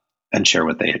 and share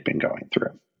what they had been going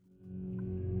through.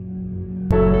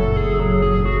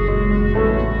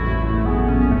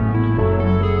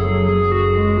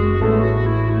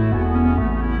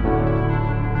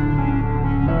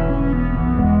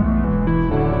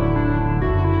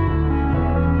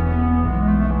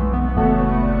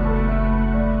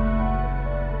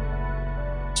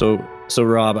 So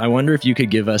Rob, I wonder if you could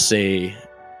give us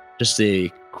just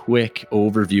a quick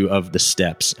overview of the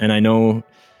steps. And I know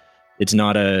it's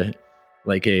not a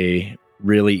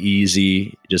really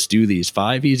easy, just do these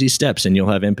 5 easy steps and you'll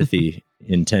have empathy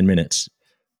in 10 minutes.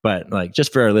 But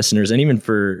just for our listeners and even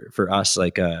for us, just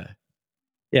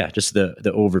the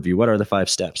overview. What are the 5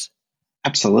 steps?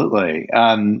 Absolutely.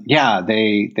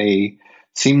 They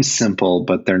seem simple,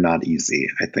 but they're not easy,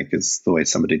 I think is the way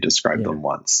somebody described them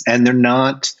once. And they're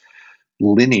not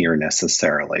linear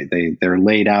necessarily. They're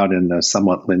laid out in a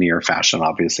somewhat linear fashion.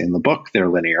 Obviously in the book, they're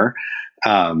linear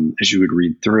as you would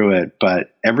read through it, but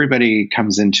everybody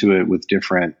comes into it with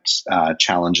different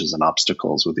challenges and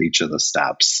obstacles with each of the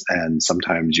steps. And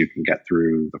sometimes you can get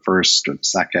through the first or the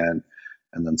second,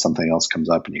 and then something else comes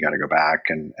up and you got to go back.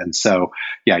 And so,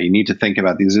 you need to think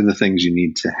about, these are the things you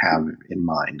need to have in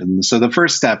mind. And so the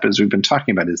first step, as we've been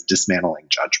talking about, is dismantling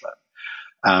judgment.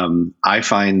 I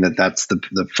find that that's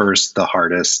the first, the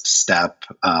hardest step,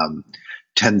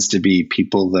 tends to be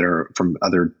people that are, from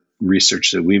other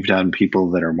research that we've done,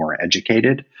 people that are more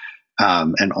educated,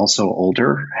 and also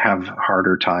older have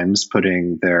harder times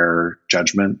putting their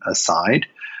judgment aside.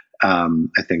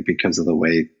 I think because of the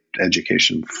way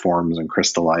education forms and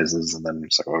crystallizes, and then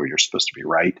it's like, oh, you're supposed to be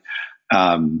right.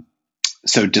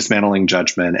 So dismantling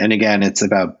judgment. And again, it's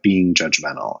about being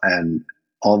judgmental and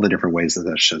all the different ways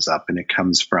that shows up. And it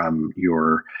comes from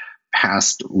your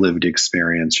past lived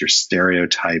experience, your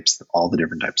stereotypes, all the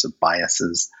different types of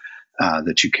biases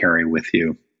that you carry with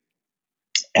you.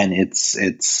 And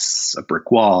it's a brick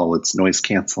wall, it's noise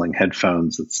canceling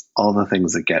headphones, it's all the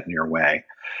things that get in your way.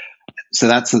 So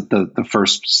that's the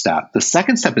first step. The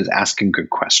second step is asking good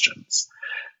questions,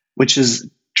 which is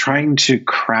trying to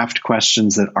craft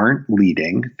questions that aren't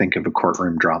leading. Think of a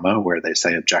courtroom drama where they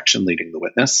say objection, leading the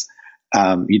witness.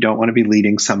 You don't want to be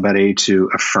leading somebody to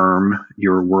affirm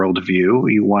your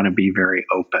worldview. You want to be very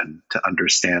open to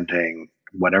understanding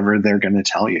whatever they're going to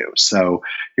tell you. So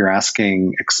you're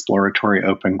asking exploratory,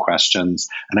 open questions.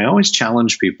 And I always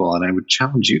challenge people, and I would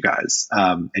challenge you guys,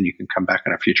 and you can come back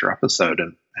in a future episode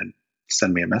and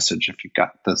send me a message if you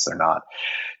got this or not.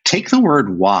 Take the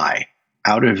word why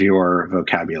out of your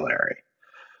vocabulary.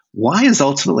 Why is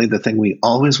ultimately the thing we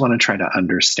always want to try to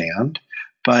understand.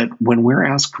 But when we're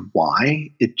asked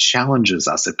why, it challenges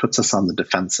us. It puts us on the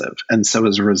defensive. And so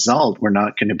as a result, we're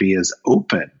not going to be as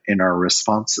open in our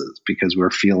responses because we're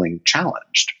feeling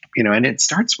challenged. And it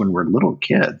starts when we're little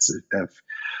kids. If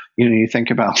you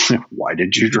think about, why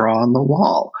did you draw on the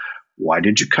wall? Why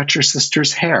did you cut your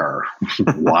sister's hair?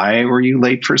 Why were you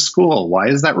late for school? Why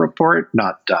is that report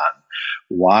not done?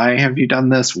 Why have you done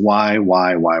this? Why?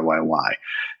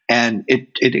 And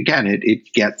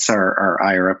it gets our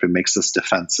ire up and makes us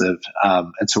defensive.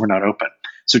 And so we're not open.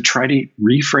 So try to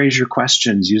rephrase your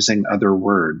questions using other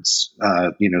words.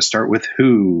 Start with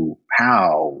who,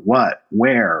 how, what,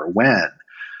 where, when,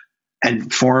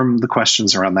 and form the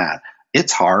questions around that.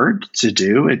 It's hard to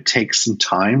do. It takes some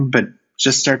time, but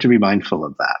just start to be mindful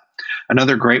of that.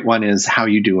 Another great one is how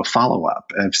you do a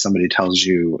follow-up. If somebody tells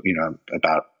you,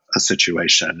 about a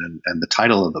situation and the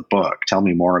title of the book, tell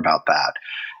me more about that,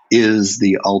 is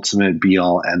the ultimate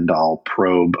be-all, end-all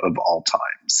probe of all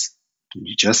times.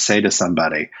 You just say to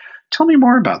somebody, tell me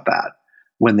more about that.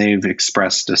 When they've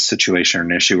expressed a situation or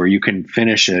an issue, or you can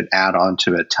finish it, add on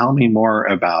to it. Tell me more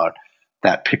about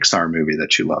that Pixar movie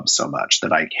that you love so much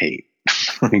that I hate.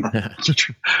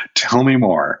 Tell me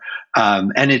more.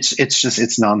 And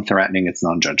it's non-threatening, it's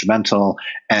non-judgmental,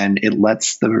 and it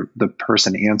lets the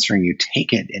person answering you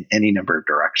take it in any number of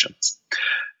directions.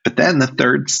 But then the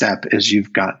third step is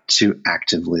you've got to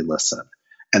actively listen.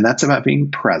 And that's about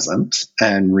being present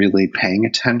and really paying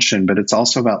attention, but it's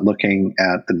also about looking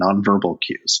at the nonverbal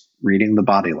cues, reading the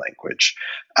body language,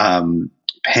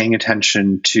 paying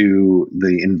attention to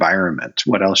the environment,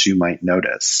 what else you might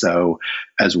notice. So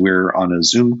as we're on a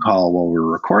Zoom call while we're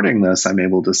recording this, I'm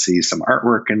able to see some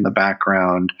artwork in the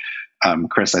background.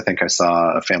 Chris, I think I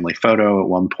saw a family photo at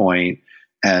one point.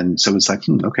 And so it's like,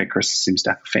 okay, Chris seems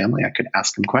to have a family. I could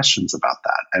ask him questions about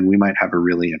that. And we might have a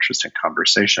really interesting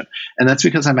conversation. And that's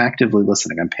because I'm actively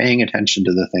listening. I'm paying attention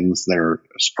to the things that are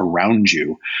around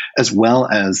you, as well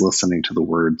as listening to the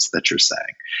words that you're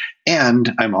saying.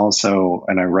 And I'm also,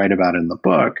 and I write about in the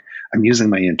book, I'm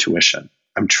using my intuition.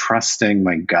 I'm trusting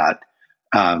my gut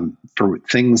for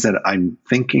things that I'm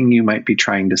thinking you might be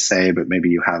trying to say, but maybe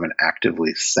you haven't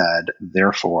actively said.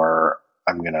 Therefore,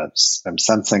 I'm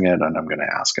sensing it and I'm going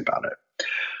to ask about it.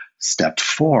 Step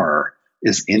 4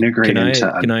 is integrate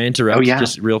Can I interrupt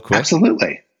just real quick?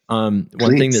 Absolutely. One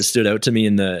thing that stood out to me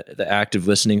in the active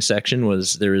listening section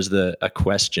was there was a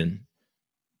question.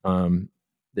 It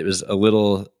was a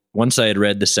little, once I had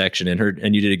read the section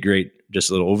and you did a great,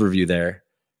 just a little overview there.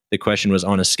 The question was,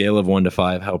 on a scale of 1 to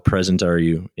 5, how present are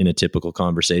you in a typical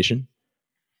conversation?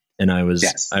 And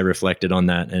I reflected on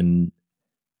that, and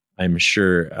I'm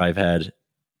sure I've had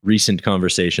recent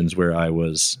conversations where I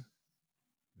was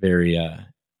very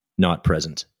not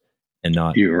present and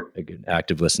not a good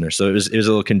active listener. So it was a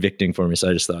little convicting for me. So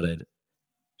I just thought I'd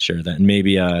share that. And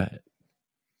maybe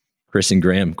Chris and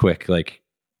Graham, quick, like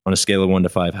on a scale of 1 to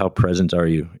 5, how present are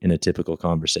you in a typical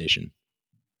conversation?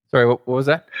 Sorry, what was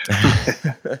that?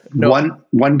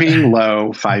 One being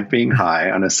low, 5 being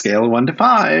high. On a scale of 1 to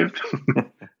 5.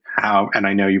 And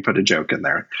I know you put a joke in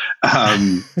there.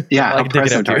 How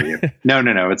present are you?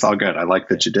 No, it's all good. I like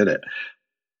that you did it.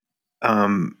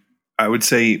 I would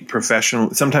say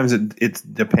professional. Sometimes it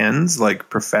depends. Like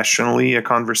professionally, a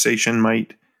conversation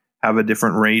might have a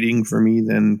different rating for me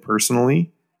than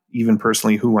personally. Even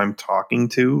personally, who I'm talking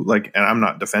to. Like, and I'm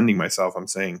not defending myself. I'm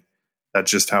saying that's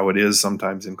just how it is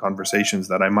sometimes in conversations,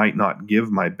 that I might not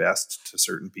give my best to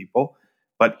certain people.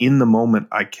 But in the moment,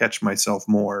 I catch myself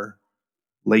more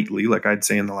lately, like I'd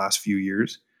say in the last few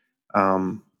years,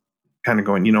 kind of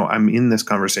going, I'm in this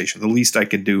conversation. The least I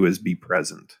could do is be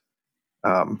present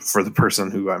for the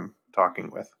person who I'm talking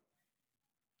with.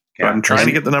 I'm trying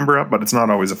to get the number up, but it's not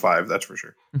always a 5. That's for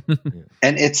sure.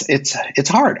 And it's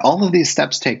hard. All of these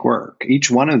steps take work. Each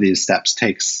one of these steps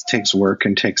takes work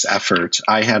and takes effort.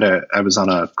 I was on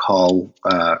a call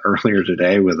earlier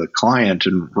today with a client,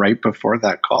 and right before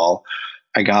that call,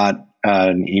 I got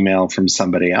an email from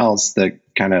somebody else that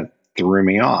kind of threw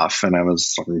me off, and I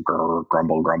was like,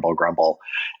 grumble.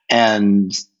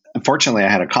 And unfortunately, I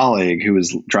had a colleague who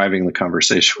was driving the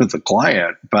conversation with the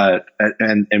client, but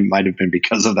it might have been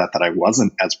because of that I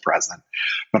wasn't as present.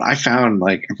 But I found I'm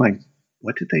like,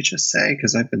 what did they just say?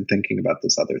 Because I've been thinking about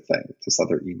this other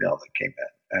email that came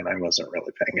in, and I wasn't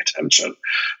really paying attention.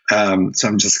 So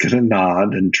I'm just going to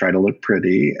nod and try to look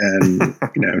pretty, and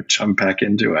jump back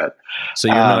into it. So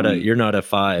you're not a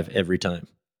 5 every time.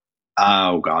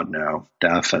 Oh God, no,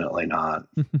 definitely not.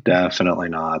 Definitely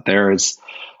not.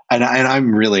 And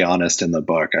I'm really honest in the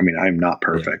book. I mean, I'm not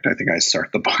perfect. Yeah. I think I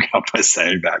start the book out by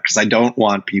saying that because I don't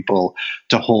want people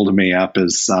to hold me up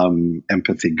as some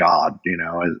empathy god,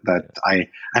 that I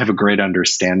have a great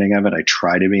understanding of it. I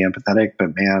try to be empathetic,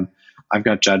 but man, I've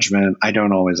got judgment. I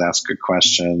don't always ask good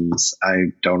questions.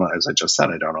 As I just said,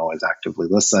 I don't always actively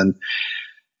listen,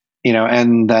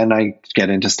 and then I get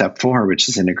into step 4, which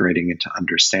is integrating into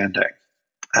understanding.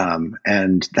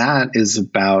 And that is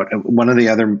about one of the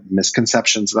other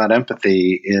misconceptions about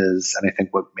empathy is, and I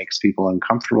think what makes people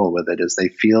uncomfortable with it is they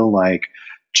feel like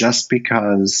just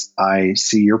because I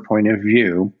see your point of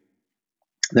view,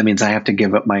 that means I have to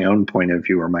give up my own point of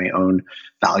view or my own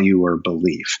value or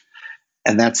belief.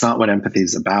 And that's not what empathy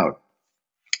is about.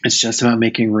 It's just about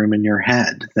making room in your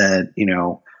head that,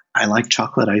 I like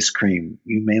chocolate ice cream.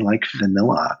 You may like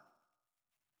vanilla.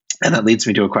 And that leads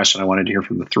me to a question I wanted to hear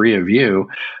from the 3 of you.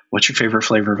 What's your favorite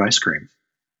flavor of ice cream?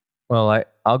 Well,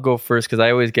 I'll go first because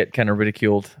I always get kind of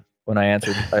ridiculed when I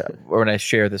answer or when I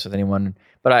share this with anyone.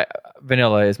 But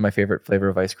vanilla is my favorite flavor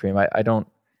of ice cream.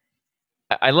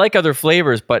 I like other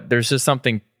flavors, but there's just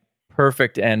something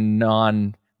perfect and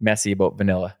non-messy about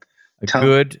vanilla.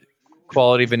 Good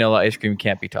quality vanilla ice cream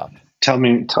can't be topped. Tell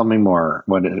me more.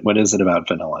 What is it about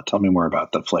vanilla? Tell me more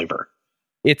about the flavor.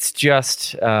 It's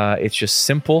just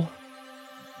simple.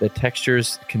 The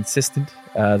texture's consistent.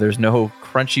 There's no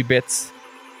crunchy bits.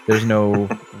 There's no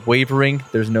wavering.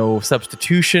 There's no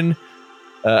substitution.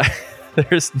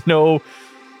 There's no,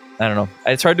 I don't know.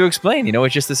 It's hard to explain.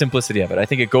 It's just the simplicity of it. I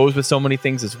think it goes with so many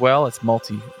things as well. It's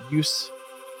multi-use.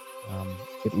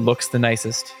 It looks the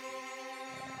nicest.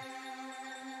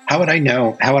 How would I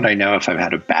know if I've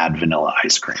had a bad vanilla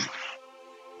ice cream?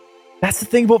 That's the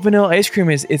thing about vanilla ice cream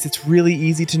is it's really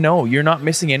easy to know. You're not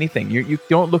missing anything. You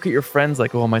don't look at your friends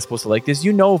like, oh, am I supposed to like this?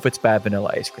 You know if it's bad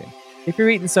vanilla ice cream. If you're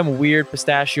eating some weird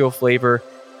pistachio flavor,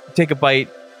 you take a bite.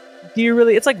 Do you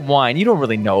really? It's like wine. You don't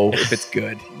really know if it's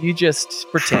good. You just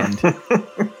pretend.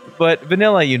 But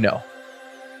vanilla,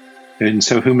 And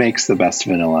so who makes the best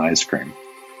vanilla ice cream?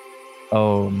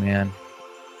 Oh, man.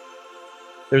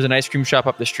 There's an ice cream shop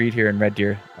up the street here in Red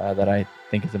Deer that I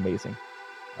think is amazing.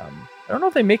 I don't know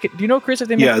if they make it. Do you know, Chris, if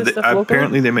they make this stuff locally?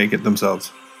 Apparently they make it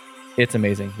themselves. It's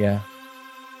amazing, yeah.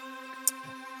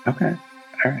 Okay.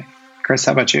 All right. Chris,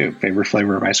 how about you? Favorite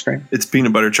flavor of ice cream? It's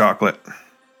peanut butter chocolate.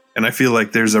 And I feel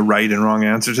like there's a right and wrong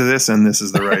answer to this, and this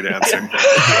is the right answer.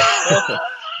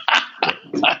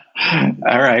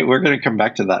 All right. We're going to come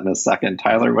back to that in a second.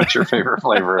 Tyler, what's your favorite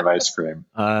flavor of ice cream?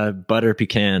 Butter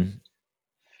pecan.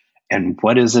 And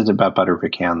what is it about butter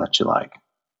pecan that you like?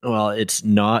 Well, it's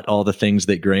not all the things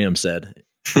that Graham said.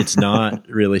 It's not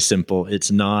really simple.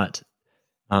 It's not,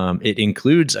 it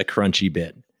includes a crunchy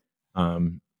bit.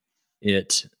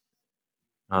 It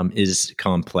is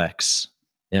complex.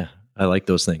 Yeah, I like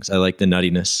those things. I like the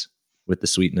nuttiness with the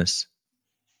sweetness.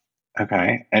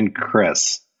 Okay. And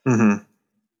Chris,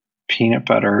 peanut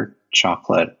butter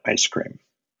chocolate ice cream.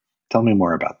 Tell me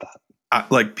more about that.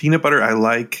 Like peanut butter, I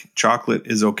like. Chocolate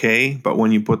is okay, but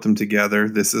when you put them together,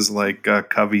 this is like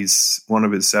Covey's, one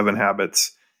of his 7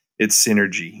 habits. It's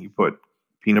synergy. You put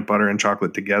peanut butter and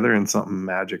chocolate together and something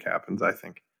magic happens, I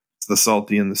think. It's the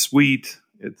salty and the sweet.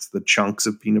 It's the chunks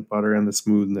of peanut butter and the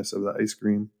smoothness of the ice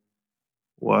cream.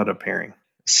 What a pairing.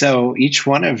 So each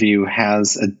one of you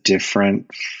has a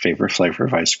different favorite flavor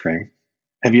of ice cream.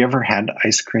 Have you ever had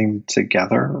ice cream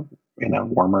together in a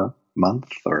warmer month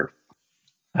or?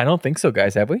 I don't think so,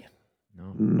 guys. Have we?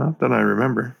 No, not that I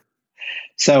remember.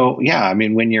 So, yeah, I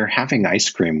mean, when you're having ice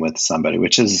cream with somebody,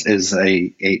 which is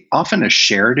often a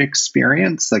shared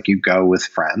experience, like you go with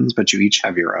friends, but you each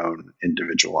have your own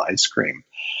individual ice cream.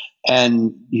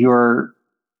 And you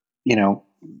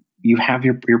have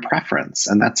your preference,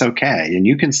 and that's okay. And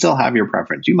you can still have your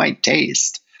preference. You might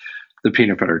taste the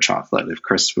peanut butter chocolate if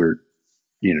Chris were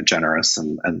generous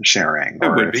and sharing,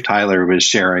 or if Tyler was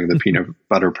sharing the peanut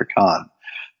butter pecan,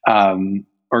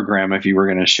 or Graham, if you were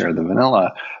going to share the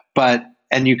vanilla.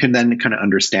 And you can then kind of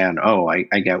understand,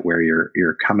 I get where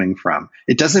you're coming from.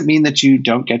 It doesn't mean that you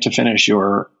don't get to finish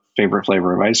your favorite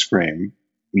flavor of ice cream.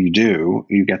 You do.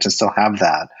 You get to still have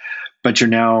that. But you're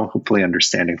now hopefully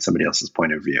understanding somebody else's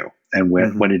point of view and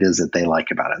what it is that they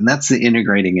like about it. And that's the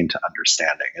integrating into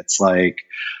understanding. It's like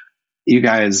you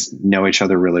guys know each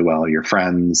other really well, your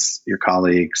friends, your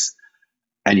colleagues,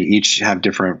 and you each have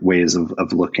different ways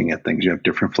of looking at things. You have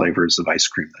different flavors of ice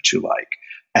cream that you like.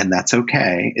 And that's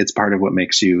okay. It's part of what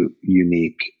makes you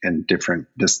unique and different,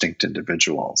 distinct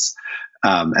individuals.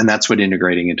 And that's what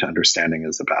integrating into understanding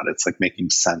is about. It's like making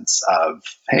sense of,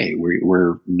 hey,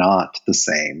 we're not the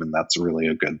same, and that's really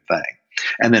a good thing.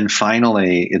 And then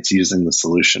finally, it's using the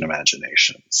solution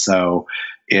imagination. So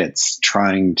it's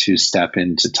trying to step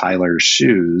into Tyler's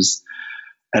shoes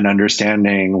and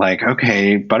understanding, like,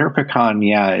 okay, butter pecan,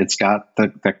 yeah, it's got the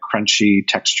crunchy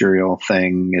textural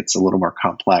thing. It's a little more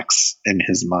complex in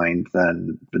his mind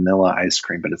than vanilla ice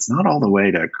cream, but it's not all the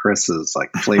way to Chris's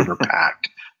like flavor packed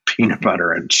peanut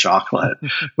butter and chocolate,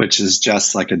 which is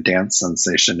just like a dance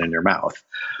sensation in your mouth.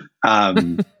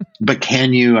 But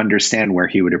can you understand where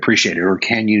he would appreciate it? Or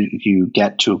can you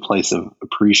get to a place of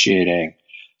appreciating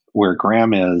where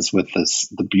Graham is with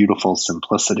the beautiful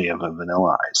simplicity of a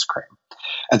vanilla ice cream?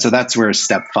 And so that's where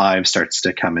step 5 starts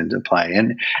to come into play.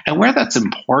 And where that's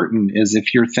important is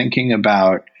if you're thinking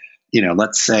about,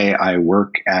 let's say I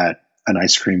work at an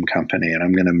ice cream company and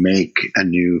I'm going to make a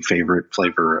new favorite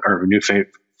flavor or a new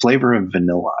flavor of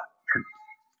vanilla. Or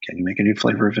can you make a new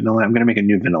flavor of vanilla? I'm going to make a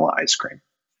new vanilla ice cream.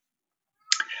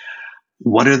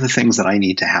 What are the things that I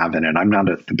need to have in it? I'm not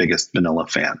the biggest vanilla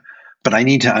fan, but I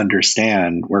need to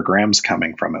understand where Graham's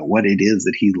coming from and what it is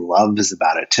that he loves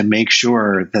about it to make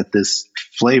sure that this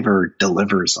flavor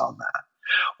delivers on that,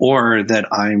 or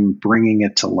that I'm bringing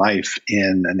it to life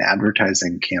in an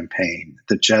advertising campaign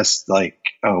that just like,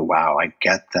 oh, wow, I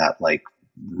get that like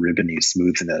ribbony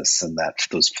smoothness and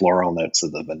those floral notes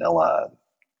of the vanilla,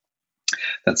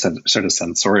 that sort of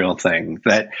sensorial thing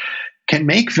that can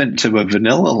make to a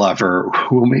vanilla lover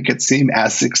who will make it seem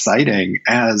as exciting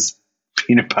as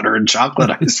peanut butter and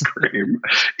chocolate ice cream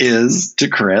is to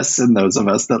Chris and those of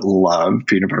us that love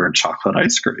peanut butter and chocolate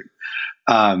ice cream.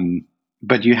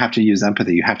 But you have to use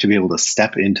empathy. You have to be able to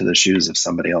step into the shoes of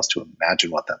somebody else to imagine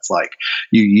what that's like.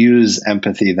 You use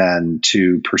empathy then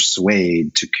to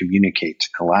persuade, to communicate, to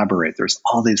collaborate. There's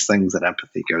all these things that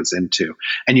empathy goes into.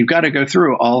 And you've got to go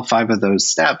through all 5 of those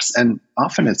steps. And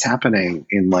often it's happening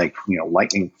in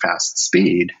lightning fast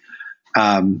speed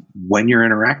when you're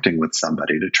interacting with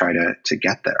somebody to try to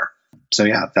get there. So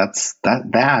yeah, that's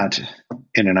that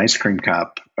in an ice cream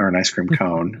cup or an ice cream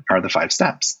cone are the 5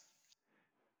 steps.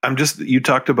 You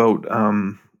talked about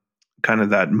kind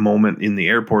of that moment in the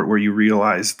airport where you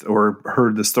realized or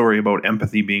heard the story about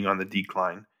empathy being on the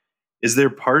decline. Is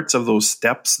there parts of those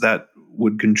steps that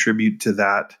would contribute to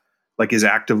that? Like, is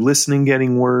active listening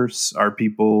getting worse? Are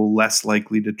people less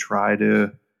likely to try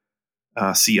to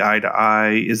see eye to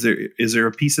eye? Is there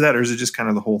a piece of that, or is it just kind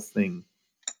of the whole thing?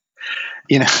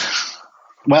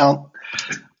 Well,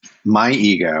 my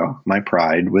ego, my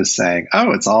pride was saying,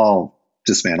 oh, it's all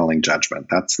dismantling judgment.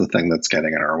 That's the thing that's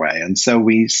getting in our way. And so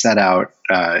we set out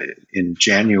in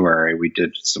January, we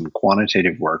did some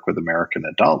quantitative work with American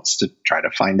adults to try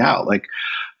to find out, like,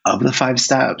 of the 5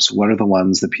 steps, what are the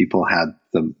ones that people had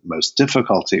the most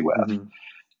difficulty with? Mm-hmm.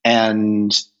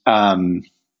 And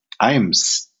I am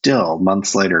still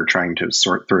months later trying to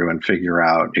sort through and figure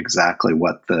out exactly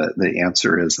what the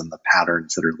answer is and the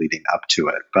patterns that are leading up to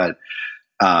it. But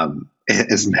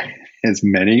as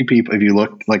many people, if you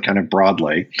look like kind of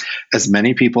broadly, as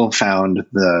many people found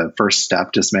the first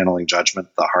step, dismantling judgment,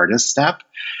 the hardest step,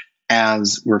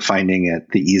 as we're finding it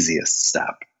the easiest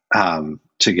step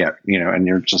to get, and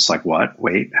you're just like, what?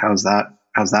 Wait, how's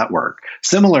that work?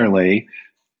 Similarly,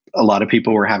 a lot of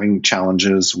people were having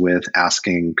challenges with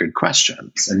asking good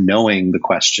questions and knowing the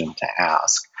question to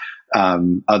ask.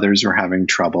 Others were having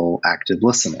trouble active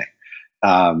listening.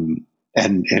 I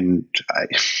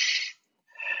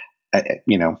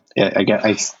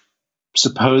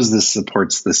suppose this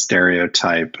supports the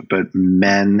stereotype, but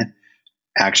men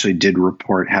actually did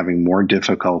report having more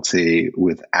difficulty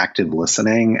with active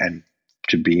listening and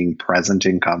to being present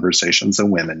in conversations than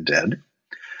women did.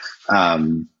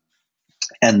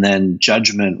 And then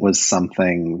judgment was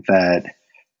something that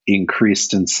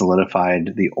increased and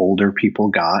solidified the older people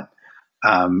got,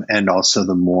 and also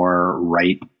the more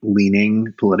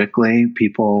right-leaning politically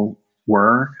people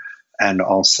were, and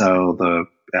also the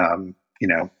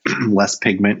less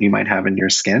pigment you might have in your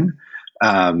skin.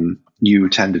 you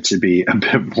tended to be a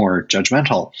bit more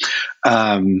judgmental.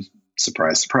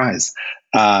 Surprise, surprise.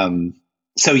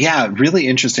 So yeah, really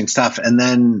interesting stuff. And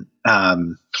then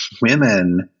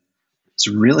women, it's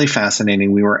really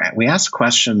fascinating. We asked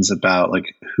questions about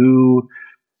like, who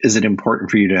is it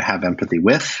important for you to have empathy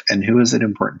with, and who is it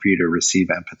important for you to receive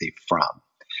empathy from?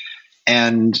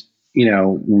 And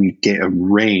we get a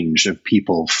range of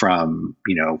people from,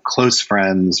 close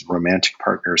friends, romantic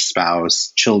partner,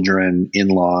 spouse, children,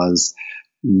 in-laws,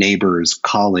 neighbors,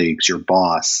 colleagues, your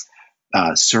boss,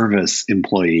 service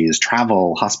employees,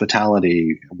 travel,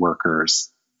 hospitality workers.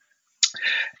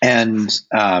 And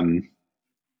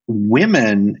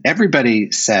women,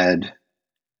 everybody said,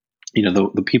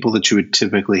 the people that you would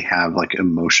typically have like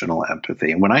emotional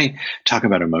empathy. And when I talk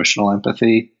about emotional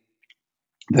empathy,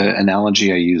 the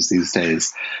analogy I use these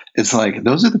days is like,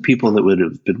 those are the people that would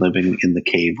have been living in the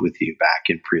cave with you back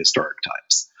in prehistoric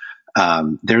times.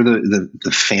 They're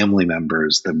the family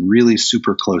members, the really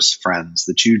super close friends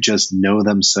that you just know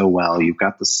them so well. You've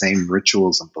got the same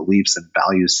rituals and beliefs and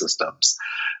value systems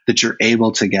that you're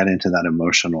able to get into that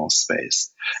emotional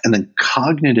space. And then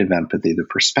cognitive empathy, the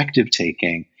perspective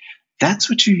taking, that's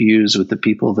what you use with the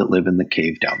people that live in the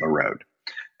cave down the road.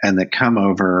 And that come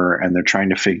over and they're trying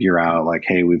to figure out like,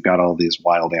 hey, we've got all these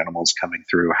wild animals coming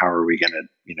through. How are we going to,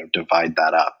 divide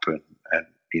that up and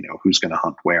who's going to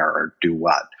hunt where or do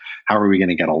what? How are we going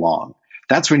to get along?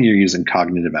 That's when you're using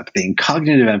cognitive empathy. And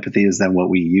cognitive empathy is then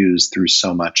what we use through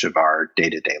so much of our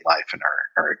day-to-day life and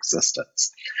our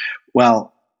existence.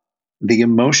 Well, the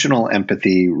emotional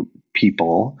empathy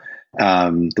people,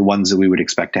 the ones that we would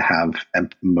expect to have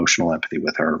emotional empathy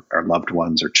with our loved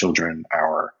ones, our children,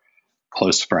 our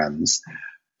close friends.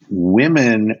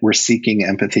 Women were seeking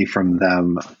empathy from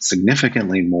them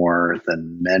significantly more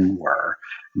than men were.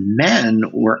 Men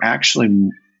were actually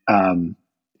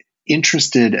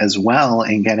interested as well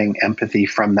in getting empathy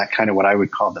from that kind of what I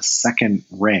would call the second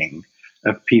ring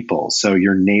of people. So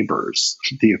your neighbors,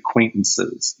 the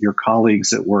acquaintances, your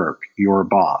colleagues at work, your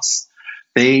boss,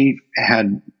 they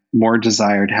had more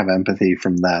desire to have empathy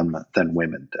from them than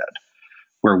women did.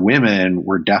 Where women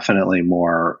were definitely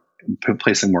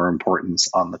placing more importance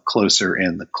on the closer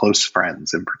in, the close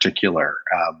friends in particular,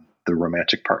 the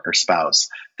romantic partner, spouse,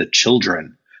 the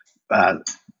children,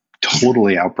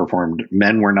 totally outperformed.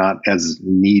 Men were not as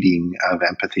needing of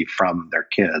empathy from their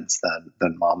kids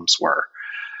than moms were.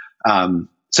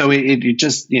 So it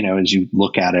just, as you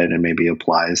look at it and maybe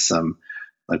apply some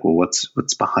like, well, what's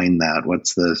behind that?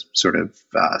 What's the sort of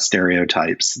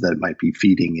stereotypes that might be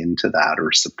feeding into that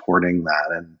or supporting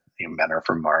that? And men are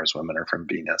from Mars, women are from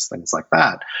Venus, things like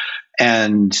that.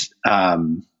 And,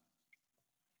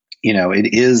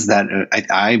 it is that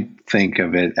I think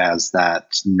of it as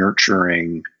that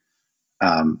nurturing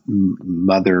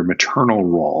maternal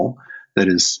role that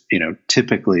is,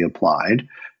 typically applied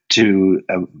to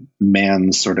a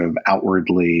man's sort of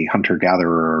outwardly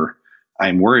hunter-gatherer.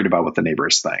 I'm worried about what the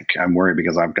neighbors think. I'm worried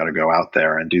because I've got to go out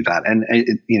there and do that. And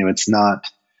it's not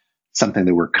something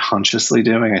that we're consciously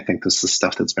doing. I think this is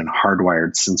stuff that's been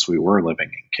hardwired since we were living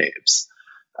in caves.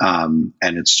 And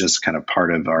it's just kind of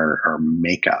part of our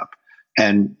makeup.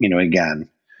 And, again,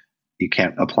 you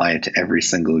can't apply it to every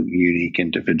single unique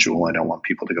individual. I don't want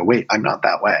people to go, wait, I'm not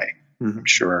that way. Mm-hmm. I'm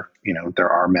sure, there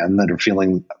are men that are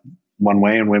feeling one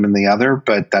way and women the other,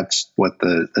 but that's what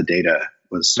the data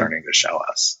was starting to show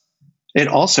us. It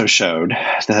also showed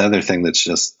the other thing that's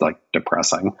just like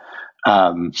depressing.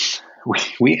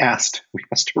 We asked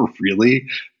a really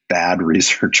bad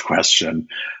research question.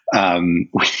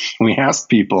 We asked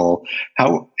people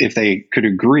if they could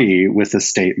agree with the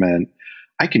statement,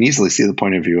 I can easily see the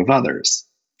point of view of others.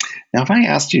 Now, if I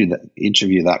asked each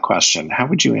of you that question, how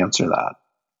would you answer that?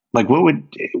 Like, what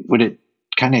would it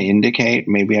kind of indicate?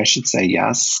 Maybe I should say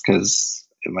yes, because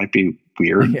it might be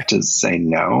weird to say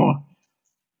no.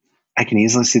 I can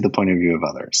easily see the point of view of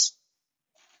others.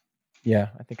 Yeah,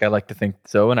 I think I like to think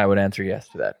so, and I would answer yes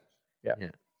to that. Yeah.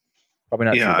 Probably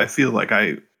not. Yeah, I feel like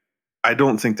I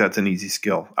don't think that's an easy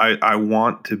skill. I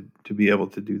want to be able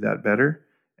to do that better,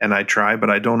 and I try, but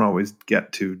I don't always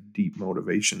get to deep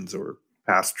motivations or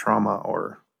past trauma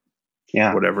or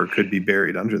whatever could be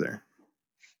buried under there.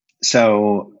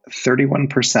 So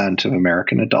 31% of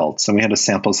American adults, and we had a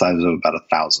sample size of about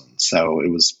 1,000, so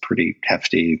it was pretty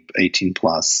hefty, 18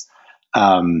 plus.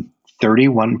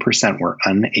 31% were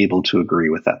unable to agree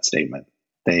with that statement.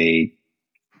 They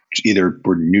either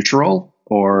were neutral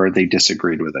or they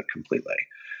disagreed with it completely.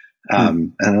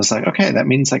 And I was like, okay, that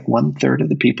means like 1/3 of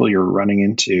the people you're running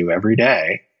into every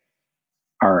day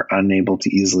are unable to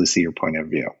easily see your point of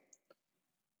view.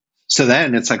 So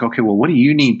then it's like, okay, well, what do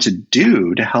you need to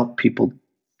do to help people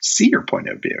see your point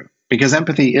of view, because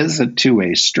empathy is a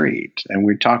two-way street. And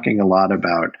we're talking a lot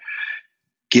about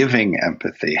giving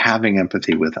empathy, having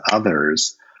empathy with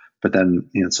others. But then,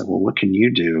 so, well, what can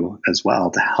you do as well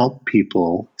to help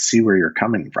people see where you're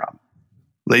coming from?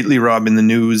 Lately, Rob, in the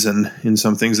news and in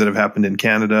some things that have happened in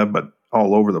Canada, but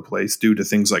all over the place due to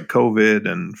things like COVID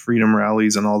and freedom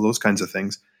rallies and all those kinds of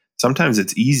things, sometimes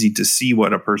it's easy to see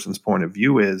what a person's point of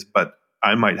view is, but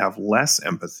I might have less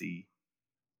empathy,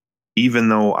 even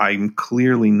though I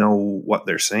clearly know what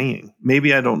they're saying.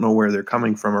 Maybe I don't know where they're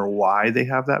coming from or why they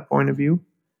have that point of view.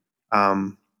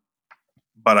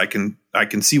 But I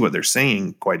can see what they're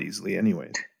saying quite easily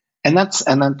anyway. And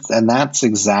that's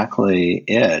exactly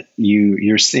it.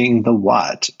 You're seeing the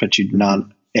what, but you're not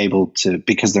able to,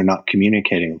 because they're not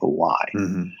communicating the why.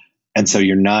 Mm-hmm. And so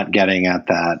you're not getting at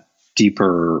that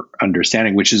deeper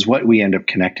understanding, which is what we end up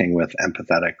connecting with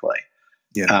empathetically.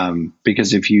 Yeah.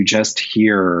 Because if you just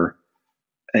hear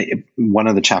one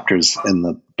of the chapters in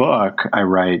the book, I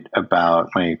write about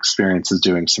my experiences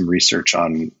doing some research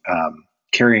on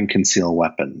carry and conceal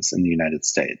weapons in the United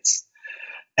States.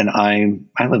 And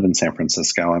I live in San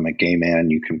Francisco. I'm a gay man.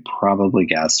 You can probably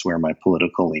guess where my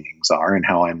political leanings are and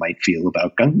how I might feel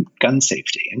about gun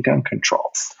safety and gun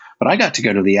control. But I got to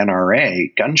go to the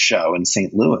NRA gun show in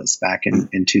St. Louis back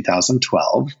in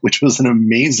 2012, which was an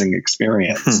amazing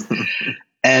experience.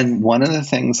 And one of the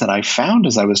things that I found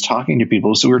as I was talking to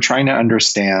people, so we were trying to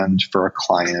understand for a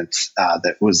client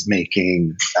that was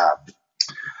making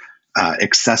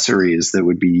accessories that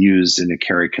would be used in a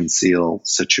carry conceal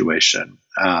situation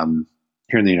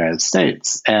here in the United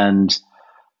States. And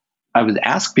I would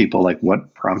ask people, like,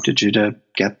 what prompted you to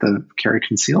get the carry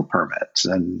conceal permit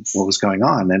and what was going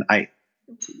on? And I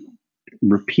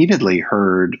repeatedly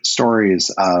heard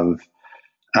stories of,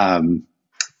 I'm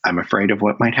afraid of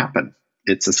what might happen.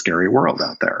 It's a scary world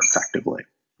out there, effectively.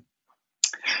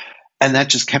 And that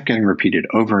just kept getting repeated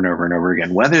over and over and over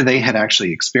again. Whether they had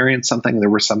actually experienced something, there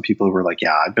were some people who were like,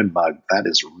 yeah, I've been mugged. That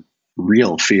is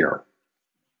real fear.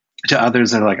 To others,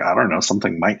 they're like, I don't know,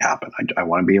 something might happen. I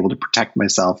want to be able to protect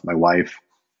myself, my wife,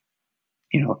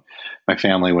 my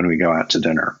family when we go out to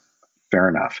dinner. Fair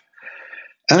enough.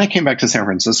 And then I came back to San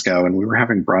Francisco and we were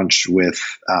having brunch with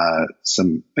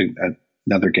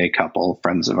another gay couple,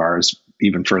 friends of ours,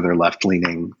 even further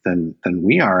left-leaning than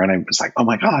we are. And I was like, oh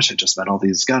my gosh, I just met all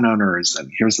these gun owners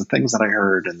and here's the things that I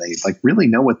heard. And they like really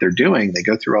know what they're doing. They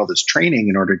go through all this training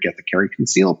in order to get the carry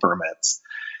conceal permits.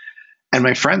 And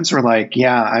my friends were like,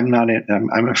 yeah,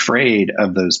 I'm afraid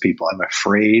of those people. I'm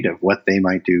afraid of what they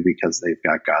might do because they've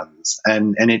got guns.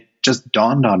 And it just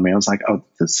dawned on me. I was like, oh,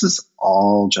 this is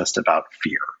all just about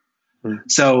fear.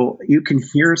 So you can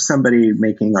hear somebody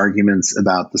making arguments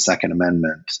about the Second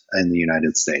Amendment in the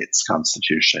United States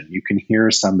Constitution. You can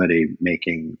hear somebody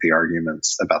making the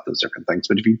arguments about those different things.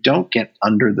 But if you don't get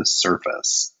under the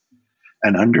surface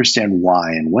and understand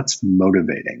why and what's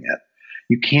motivating it,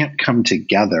 you can't come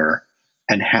together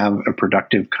and have a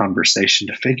productive conversation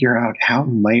to figure out how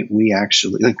might we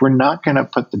actually, like, we're not going to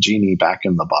put the genie back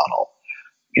in the bottle.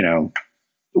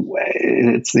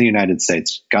 It's the United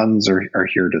States. Guns are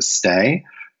here to stay.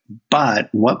 But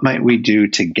what might we do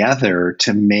together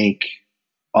to make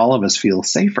all of us feel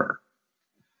safer?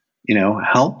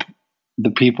 Help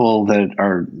the people that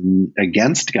are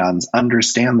against guns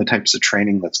understand the types of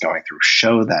training that's going through,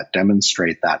 show that,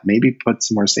 demonstrate that, maybe put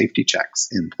some more safety checks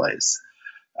in place,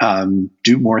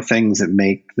 do more things that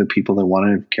make the people that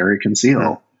want to carry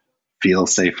conceal feel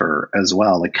safer as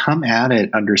well. Like, come at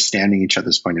it understanding each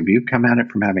other's point of view, come at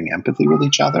it from having empathy with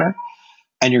each other,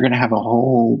 and you're going to have a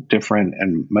whole different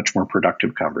and much more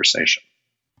productive conversation.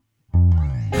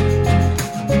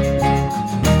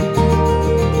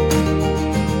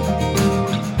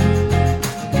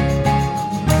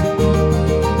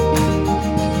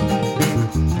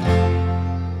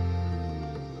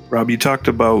 Rob, you talked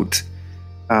about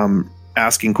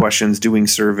asking questions, doing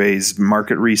surveys,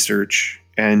 market research,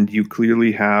 and you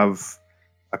clearly have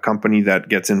a company that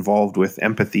gets involved with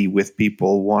empathy with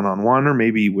people one-on-one or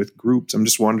maybe with groups. I'm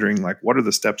just wondering, like, what are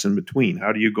the steps in between?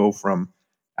 How do you go from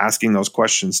asking those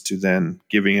questions to then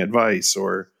giving advice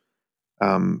or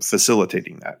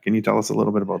facilitating that? Can you tell us a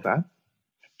little bit about that?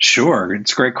 Sure.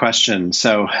 It's a great question.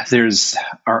 So there's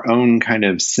our own kind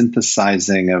of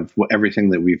synthesizing of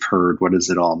everything that we've heard. What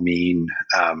does it all mean?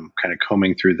 Kind of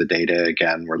combing through the data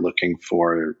again. We're looking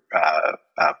for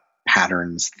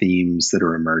patterns, themes that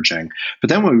are emerging. But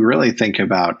then when we really think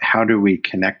about how do we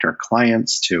connect our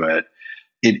clients to it,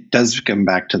 it does come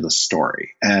back to the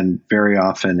story. And very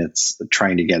often it's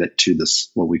trying to get it to this,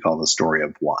 what we call the story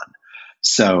of one.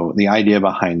 So the idea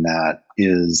behind that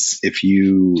is if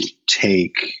you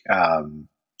take,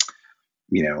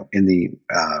 in the,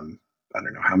 I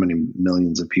don't know how many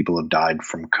millions of people have died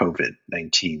from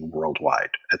COVID-19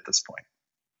 worldwide at this point.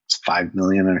 It's 5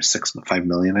 million or 5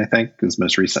 million, I think, is the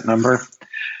most recent number.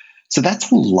 So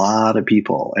that's a lot of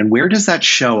people. And where does that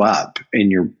show up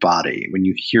in your body when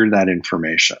you hear that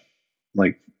information?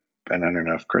 Like, and I don't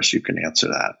know if Chris, you can answer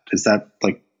that. Is that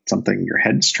like something your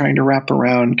head's trying to wrap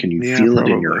around? Can you feel it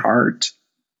in your heart?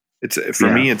 It's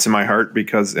for me, it's in my heart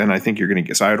because, and I think you're going to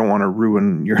guess, I don't want to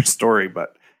ruin your story,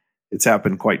 but it's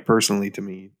happened quite personally to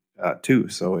me too.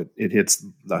 So it hits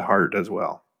the heart as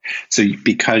well. So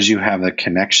because you have a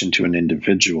connection to an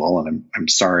individual, and I'm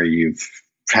sorry you've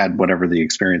had whatever the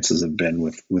experiences have been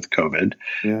with COVID.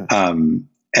 Yeah.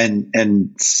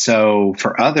 And so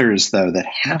for others though that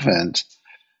haven't,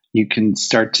 you can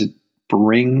start to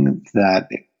bring the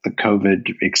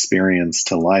COVID experience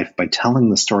to life by telling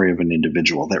the story of an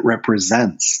individual that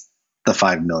represents the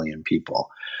 5 million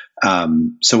people.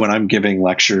 So when I'm giving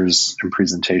lectures and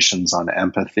presentations on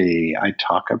empathy, I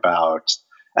talk about,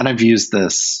 and I've used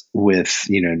this with,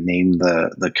 name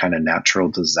the kind of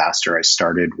natural disaster. I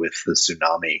started with the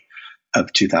tsunami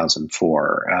of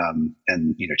 2004,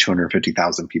 and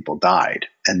 250,000 people died,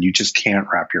 and you just can't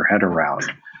wrap your head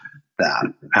around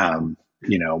that.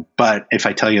 But if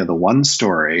I tell you the one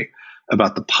story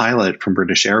about the pilot from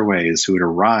British Airways who had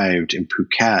arrived in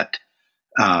Phuket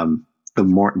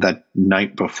that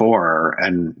night before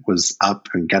and was up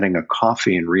and getting a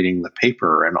coffee and reading the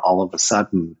paper, and all of a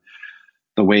sudden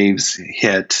the waves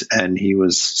hit and he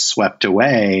was swept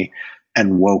away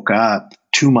and woke up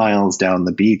 2 miles down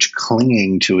the beach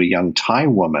clinging to a young Thai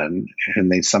woman, and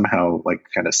they somehow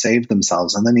kind of saved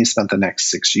themselves. And then he spent the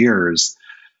next 6 years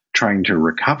trying to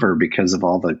recover because of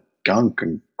all the gunk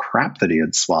and crap that he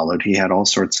had swallowed. He had all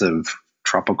sorts of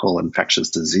tropical infectious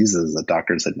diseases that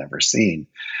doctors had never seen.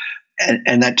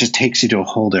 And that just takes you to a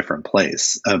whole different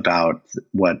place about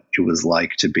what it was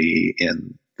like to be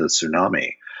in the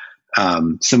tsunami.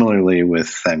 Similarly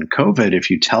with then COVID, if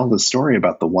you tell the story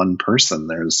about the one person,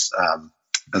 there's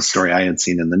a story I had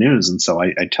seen in the news. And so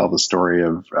I tell the story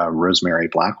of Rosemary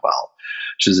Blackwell.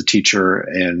 She's a teacher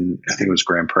in, I think it was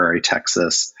Grand Prairie,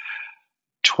 Texas,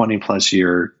 20 plus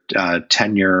year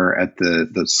tenure at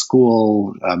the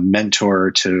school, mentor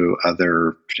to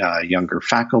other younger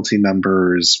faculty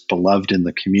members, beloved in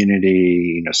the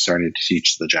community, started to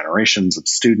teach the generations of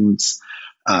students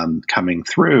coming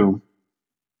through.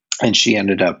 And she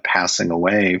ended up passing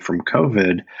away from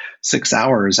COVID 6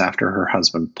 hours after her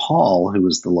husband, Paul, who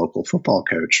was the local football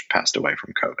coach, passed away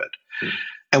from COVID. Mm.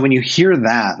 And when you hear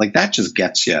that, that just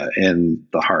gets you in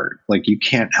the heart. You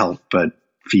can't help but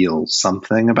feel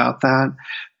something about that.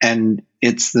 And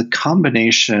it's the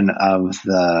combination of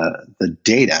the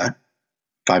data,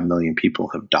 5 million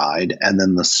people have died, and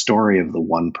then the story of the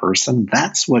one person.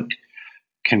 That's what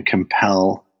can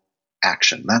compel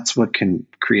action. That's what can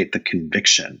create the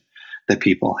conviction that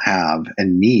people have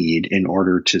and need in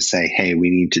order to say, hey, we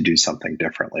need to do something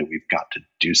differently. We've got to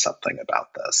do something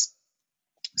about this.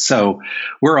 So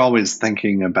we're always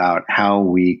thinking about how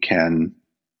we can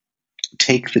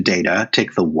take the data,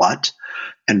 take the what,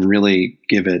 and really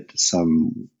give it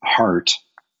some heart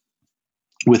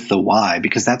with the why,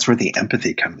 because that's where the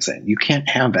empathy comes in. You can't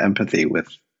have empathy with,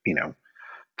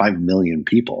 5 million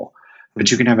people,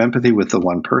 but you can have empathy with the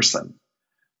one person.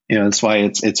 That's why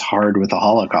it's hard with the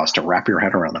Holocaust to wrap your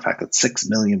head around the fact that 6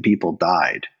 million people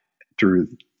died through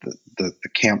the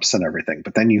camps and everything.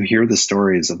 But then you hear the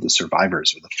stories of the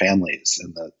survivors or the families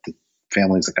and the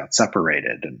families that got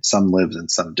separated, and some lived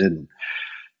and some didn't.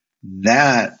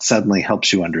 That suddenly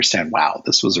helps you understand, wow,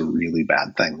 this was a really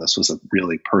bad thing. This was a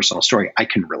really personal story. I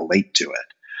can relate to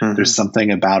it. Mm-hmm. There's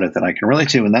something about it that I can relate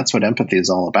to. And that's what empathy is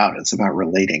all about. It's about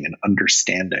relating and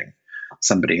understanding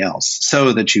somebody else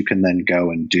so that you can then go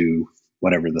and do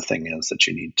whatever the thing is that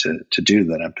you need to do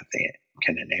that empathy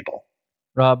can enable.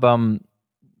 Rob,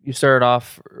 you started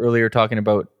off earlier talking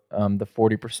about the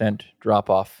 40% drop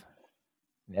off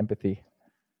in empathy.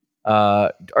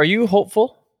 Are you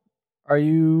hopeful? Are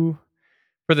you,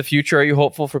 for the future, are you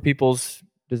hopeful for people's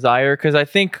desire? Because I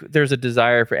think there's a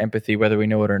desire for empathy, whether we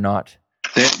know it or not.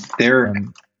 There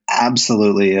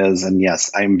absolutely is. And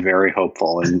yes, I'm very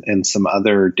hopeful. And some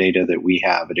other data that we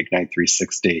have at Ignite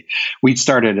 360, we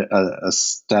started a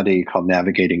study called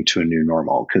Navigating to a New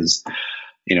Normal, because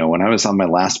when I was on my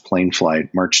last plane flight,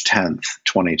 March 10th,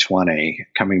 2020,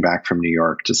 coming back from New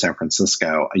York to San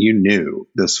Francisco, you knew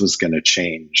this was going to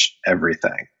change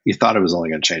everything. You thought it was only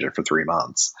going to change it for 3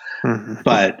 months, mm-hmm.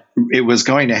 but it was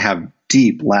going to have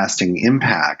deep, lasting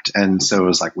impact. And so it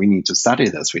was like, we need to study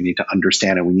this. We need to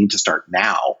understand it. We need to start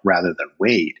now rather than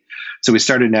wait. So we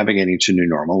started navigating to New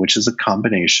Normal, which is a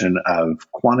combination of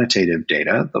quantitative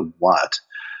data, the what,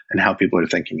 and how people are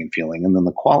thinking and feeling. And then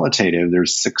the qualitative,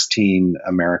 there's 16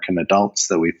 American adults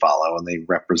that we follow, and they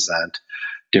represent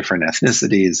different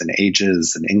ethnicities and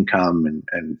ages and income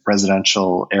and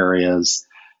residential areas.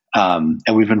 And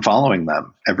we've been following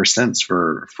them ever since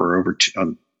for over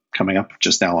coming up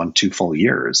just now on 2 full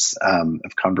years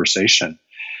of conversation.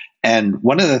 And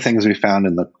one of the things we found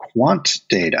in the quant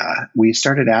data, we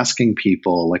started asking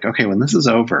people like, okay, when this is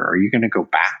over, are you going to go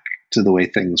back to the way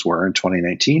things were in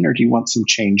 2019, or do you want some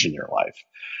change in your life?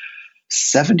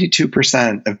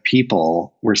 72% of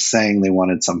people were saying they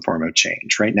wanted some form of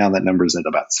change. Right now, that number is at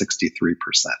about 63%.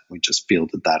 We just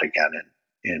fielded that again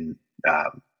in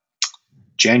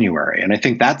January. And I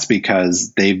think that's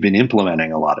because they've been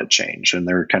implementing a lot of change and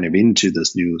they're kind of into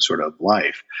this new sort of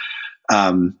life.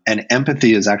 And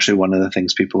empathy is actually one of the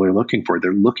things people are looking for.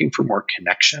 They're looking for more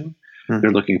connection. Mm-hmm.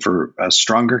 They're looking for a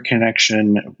stronger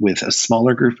connection with a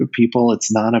smaller group of people.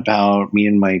 It's not about me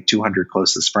and my 200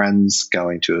 closest friends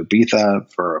going to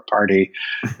Ibiza for a party.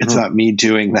 It's not me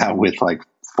doing that with like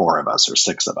 4 of us or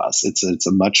 6 of us. It's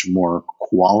a much more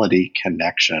quality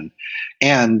connection.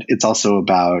 And it's also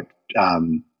about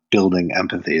building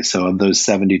empathy. So of those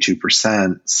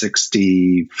 72%,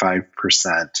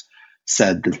 65%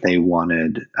 said that they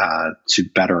wanted to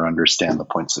better understand the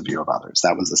points of view of others.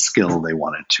 That was a skill they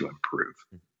wanted to improve.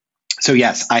 So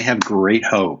yes, I have great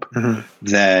hope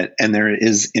that, and there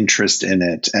is interest in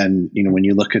it. And, you know, when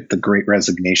you look at the great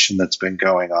resignation that's been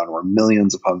going on, where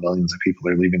millions upon millions of people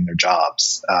are leaving their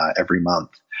jobs every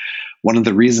month, one of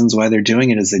the reasons why they're doing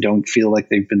it is they don't feel like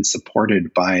they've been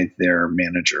supported by their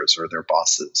managers or their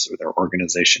bosses, or their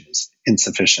organization is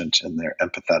insufficient in their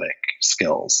empathetic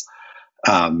skills.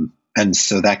 And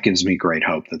so that gives me great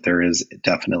hope that there is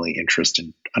definitely interest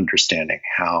in understanding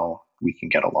how we can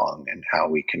get along and how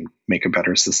we can make a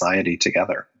better society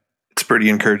together. It's pretty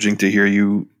encouraging to hear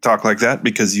you talk like that,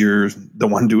 because you're the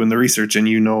one doing the research and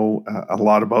you know a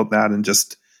lot about that, and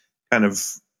just kind of,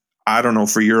 I don't know,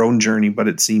 for your own journey, but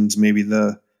it seems maybe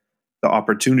the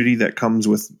opportunity that comes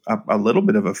with a little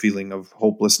bit of a feeling of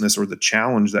hopelessness, or the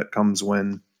challenge that comes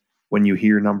when you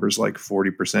hear numbers like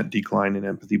 40% decline in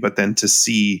empathy, but then to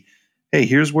see, hey,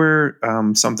 here's where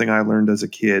something I learned as a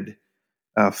kid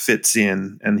fits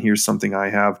in, and here's something I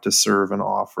have to serve and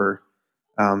offer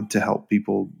to help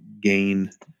people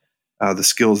gain the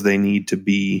skills they need to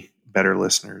be better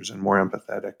listeners and more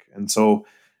empathetic. And so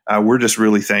we're just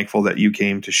really thankful that you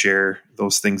came to share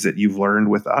those things that you've learned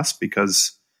with us,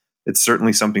 because it's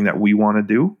certainly something that we want to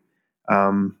do,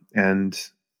 and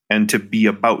to be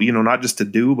about, you know, not just to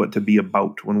do, but to be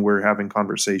about when we're having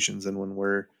conversations and when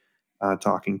we're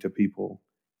talking to people,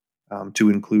 to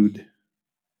include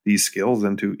these skills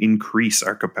and to increase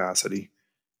our capacity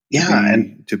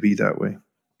to be that way.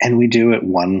 And we do it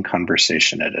one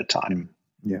conversation at a time.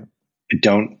 Yeah.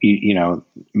 You know,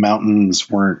 mountains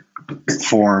weren't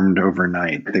formed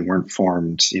overnight. They weren't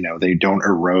formed, you know, they don't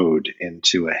erode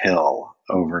into a hill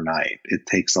overnight. It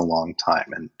takes a long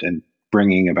time. And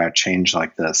bringing about change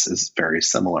like this is very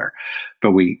similar.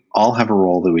 But we all have a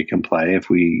role that we can play if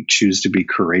we choose to be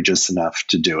courageous enough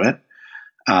to do it.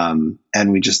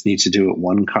 And we just need to do it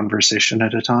one conversation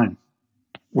at a time.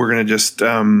 We're going to just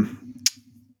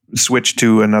switch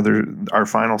to our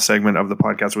final segment of the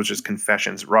podcast, which is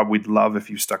confessions. Rob, we'd love if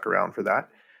you stuck around for that.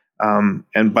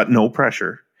 But no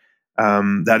pressure.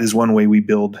 That is one way we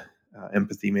build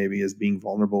empathy, maybe, is being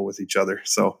vulnerable with each other.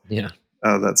 So yeah.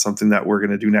 That's something that we're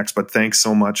going to do next. But thanks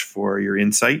so much for your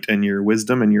insight and your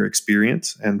wisdom and your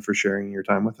experience, and for sharing your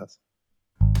time with us.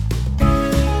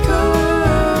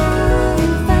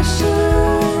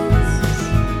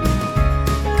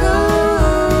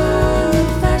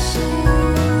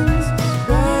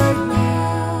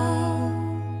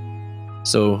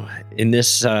 So in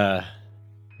this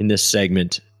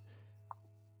segment,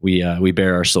 we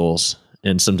bare our souls,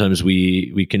 and sometimes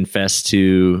we confess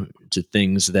to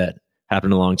things that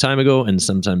happened a long time ago, and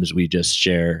sometimes we just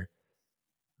share,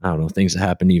 I don't know, things that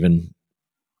happen even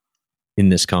in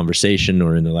this conversation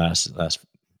or in the last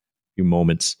few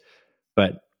moments.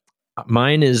 But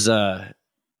mine is a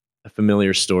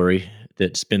familiar story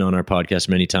that's been on our podcast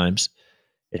many times.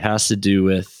 It has to do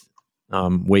with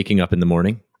waking up in the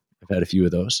morning. I've had a few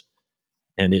of those,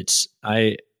 and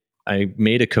I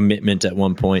made a commitment at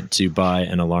one point to buy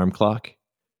an alarm clock,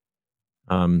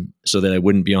 so that I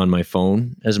wouldn't be on my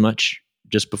phone as much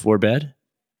just before bed.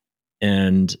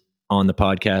 And on the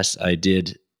podcast, I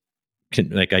did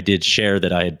share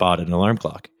that I had bought an alarm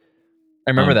clock,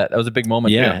 I remember that. That was a big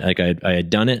moment. Yeah, like I had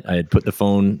done it. I had put the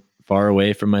phone far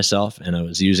away from myself, and I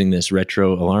was using this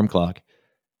retro alarm clock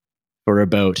for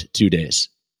about 2 days.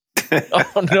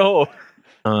 Oh no,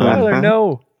 Tyler,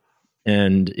 no!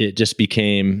 And it just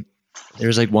became. There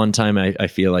was like one time I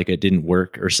feel like it didn't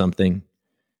work or something,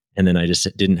 and then I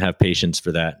just didn't have patience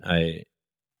for that. I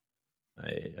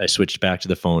switched back to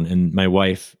the phone, and my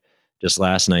wife just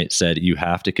last night said, "You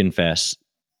have to confess,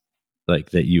 like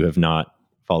that you have not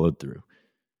followed through."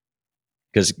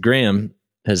 Because Graham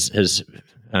has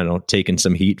I don't know, taken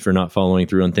some heat for not following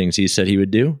through on things he said he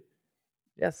would do.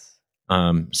 Yes.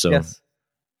 So yes.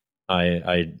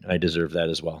 I deserve that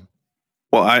as well.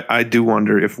 Well, I do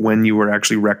wonder if when you were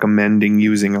actually recommending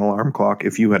using an alarm clock,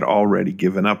 if you had already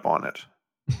given up on it.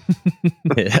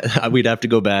 We'd have to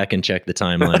go back and check the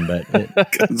timeline, but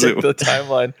the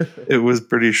timeline. It was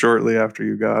pretty shortly after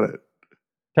you got it.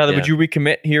 Tyler, would you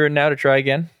recommit here and now to try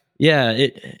again? Yeah,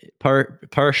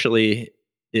 partially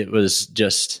it was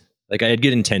just like I had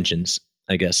good intentions,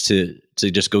 I guess, to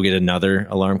just go get another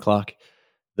alarm clock.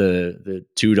 The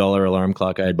 $2 alarm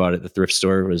clock I had bought at the thrift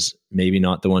store was maybe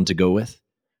not the one to go with.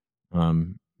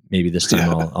 Maybe this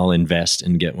time I'll invest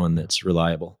and get one that's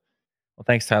reliable. Well,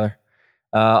 thanks, Tyler.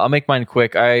 I'll make mine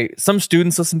quick. Some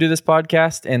students listen to this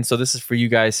podcast, and so this is for you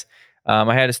guys.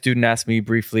 I had a student ask me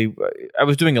briefly. I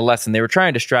was doing a lesson. They were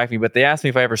trying to distract me, but they asked me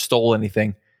if I ever stole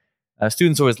anything.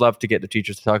 Students always love to get the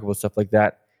teachers to talk about stuff like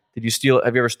that. Did you steal?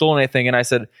 Have you ever stolen anything? And I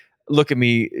said, look at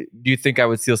me. Do you think I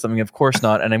would steal something? Of course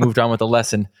not. And I moved on with the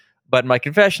lesson. But my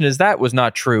confession is that was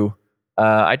not true.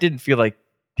 I didn't feel like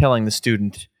telling the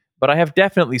student, but I have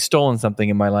definitely stolen something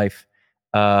in my life.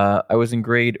 I was in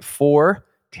grade 4,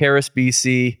 Terrace,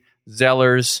 BC,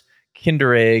 Zellers,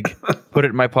 Kinder Egg, put it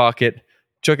in my pocket,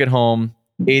 took it home,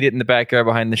 ate it in the backyard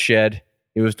behind the shed.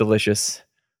 It was delicious.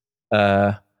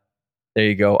 There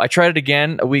you go. I tried it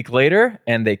again a week later,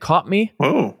 and they caught me.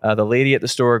 Oh. The lady at the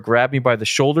store grabbed me by the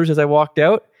shoulders as I walked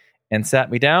out and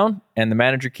sat me down, and the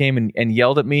manager came and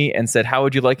yelled at me and said, "How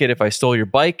would you like it if I stole your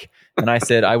bike?" And I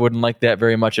said, "I wouldn't like that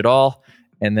very much at all."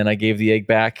 And then I gave the egg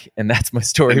back, and that's my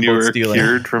story about stealing. You were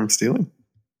cured from stealing?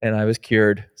 And I was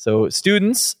cured. So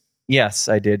students, yes,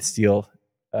 I did steal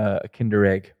a Kinder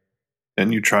Egg.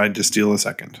 And you tried to steal a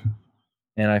second.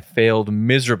 And I failed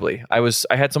miserably. I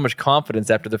had so much confidence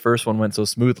after the first one went so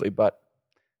smoothly, but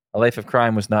a life of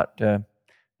crime was not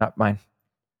mine.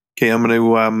 Okay, I'm going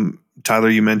to, Tyler,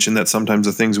 you mentioned that sometimes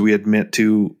the things we admit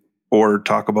to or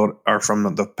talk about are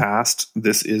from the past.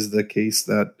 This is the case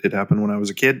that it happened when I was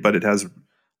a kid, but it has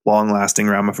long-lasting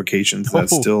ramifications that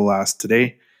still last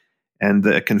today. And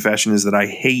the confession is that I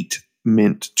hate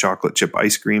mint chocolate chip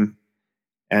ice cream.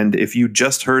 And if you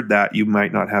just heard that, you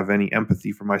might not have any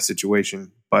empathy for my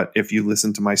situation. But if you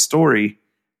listen to my story,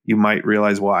 you might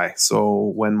realize why.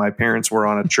 So when my parents were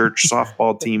on a church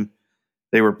softball team,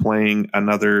 they were playing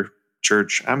another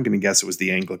church. I'm going to guess it was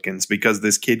the Anglicans, because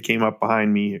this kid came up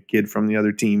behind me, a kid from the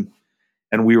other team.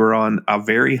 And we were on a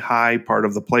very high part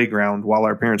of the playground. While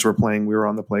our parents were playing, we were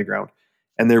on the playground.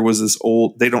 And there was this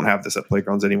they don't have this at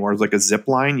playgrounds anymore. It was like a zip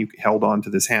line. You held on to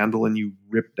this handle and you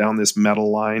ripped down this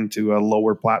metal line to a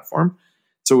lower platform.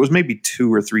 So it was maybe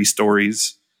 2 or 3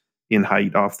 stories in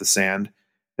height off the sand.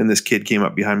 And this kid came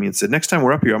up behind me and said, "Next time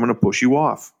we're up here, I'm going to push you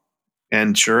off."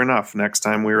 And sure enough, next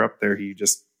time we were up there, he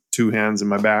just 2 hands in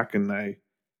my back, and I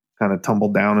kind of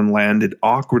tumbled down and landed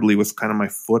awkwardly with kind of my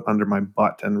foot under my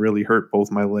butt and really hurt both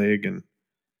my leg and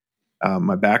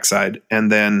my backside.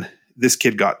 And then this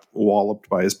kid got walloped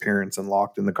by his parents and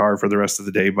locked in the car for the rest of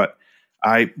the day. But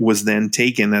I was then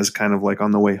taken as kind of like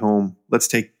on the way home, let's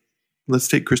take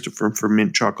Christopher for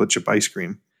mint chocolate chip ice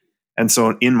cream. And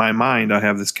so in my mind, I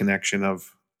have this connection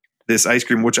of this ice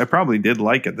cream, which I probably did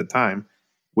like at the time,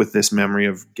 with this memory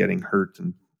of getting hurt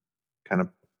and kind of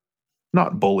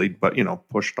not bullied, but,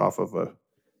 pushed off of a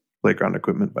playground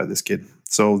equipment by this kid.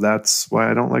 So that's why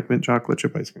I don't like mint chocolate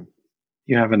chip ice cream.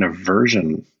 You have an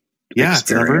aversion. Yeah,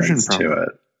 it's an aversion to it.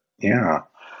 Yeah.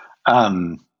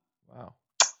 Wow.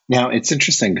 Now it's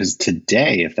interesting because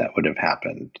today, if that would have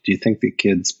happened, do you think the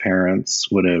kid's parents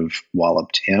would have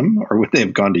walloped him, or would they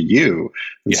have gone to you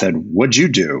and said, "What'd you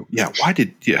do?" Yeah.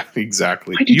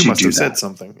 Exactly. Why did you must have that? said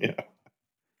something. Yeah.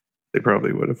 They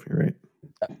probably would have. You're right.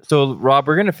 So, Rob,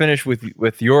 we're going to finish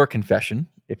with your confession,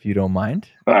 if you don't mind.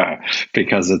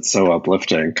 Because it's so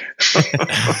uplifting.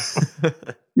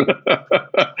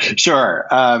 Sure.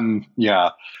 Yeah.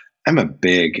 I'm a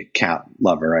big cat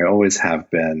lover. I always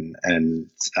have been. And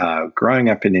growing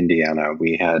up in Indiana,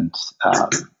 we had,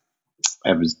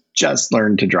 I was just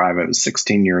learned to drive. I was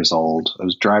 16 years old. I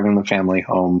was driving the family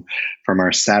home from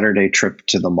our Saturday trip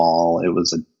to the mall. It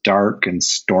was a dark and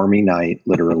stormy night,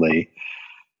 literally.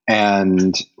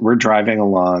 And we're driving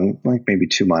along like maybe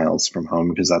 2 miles from home,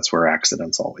 because that's where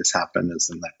accidents always happen, is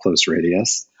in that close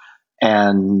radius.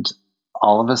 And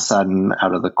all of a sudden,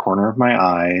 out of the corner of my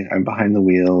eye, I'm behind the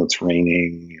wheel, it's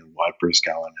raining, wipers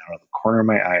going. Out of the corner of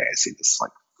my eye, I see this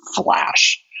like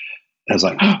flash. I was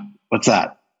like, oh, what's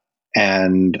that?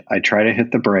 And I try to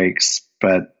hit the brakes,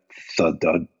 but thud.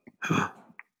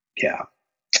 Yeah.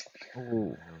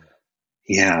 Ooh.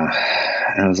 Yeah.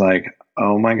 And I was like,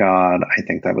 oh my God, I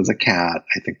think that was a cat.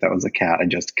 I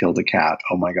just killed a cat.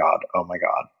 Oh my God.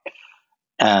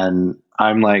 And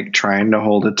I'm like trying to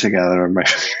hold it together. My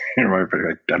like, I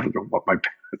don't know what my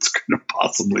parents could have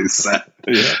possibly said.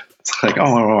 Yeah. It's like,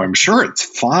 oh, I'm sure it's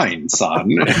fine, son.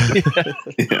 Yeah.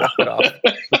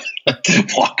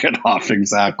 Walk it off,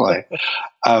 exactly.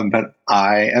 And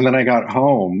then I got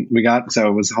home. So I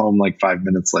was home like 5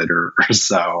 minutes later or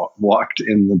so, walked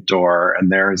in the door, and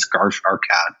there's our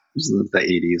cat. It was the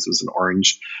 80s. It was an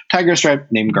orange tiger stripe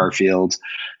named Garfield,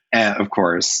 and of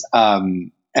course.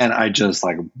 And I just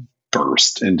like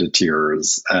burst into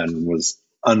tears and was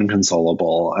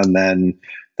unconsolable. And then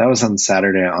that was on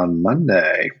Saturday. On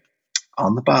Monday,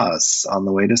 on the bus on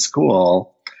the way to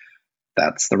school,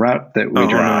 that's the route that we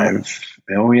drive.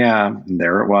 No. Oh yeah, and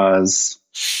there it was.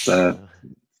 I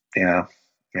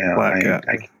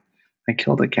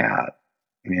killed a cat.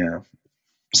 Yeah.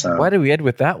 So why did we end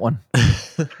with that one?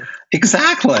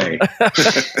 Exactly.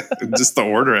 Just the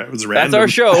order. It was random. That's our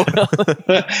show.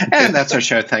 And that's our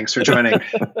show. Thanks for joining.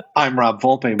 I'm Rob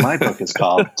Volpe. My book is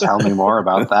called Tell Me More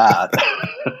About That.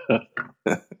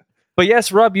 But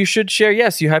yes, Rob, you should share.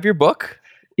 Yes, you have your book.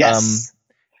 Yes.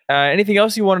 Anything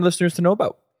else you wanted listeners to know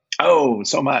about? Oh,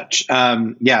 so much.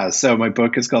 So my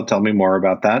book is called Tell Me More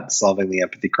About That, Solving the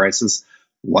Empathy Crisis,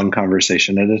 One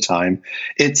Conversation at a Time.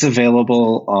 It's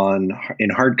available in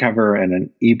hardcover and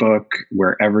an ebook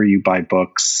wherever you buy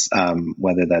books,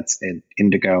 whether that's in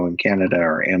Indigo in Canada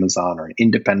or Amazon or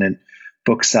independent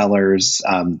booksellers.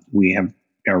 We have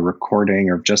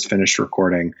just finished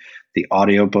recording the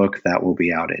audiobook that will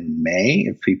be out in May.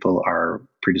 If people are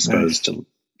predisposed to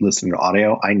listening to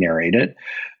audio, I narrate it.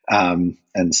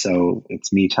 And so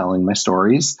it's me telling my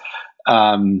stories.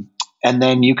 And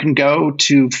then you can go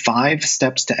to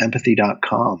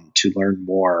 5stepstoempathy.com to learn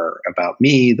more about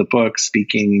me, the book,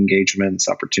 speaking engagements,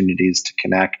 opportunities to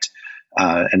connect.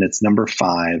 And it's number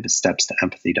 5,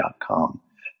 stepstoempathy.com.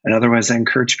 And otherwise, I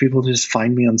encourage people to just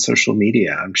find me on social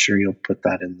media. I'm sure you'll put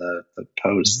that in the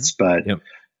posts, but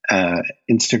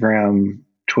Instagram,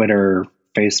 Twitter,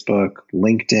 Facebook,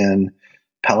 LinkedIn,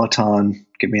 Peloton.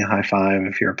 Give me a high five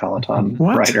if you're a Peloton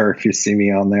rider, if you see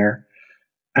me on there.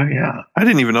 Oh yeah. I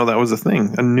didn't even know that was a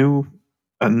thing. A new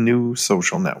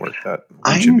social network that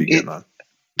we should be getting on.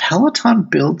 Peloton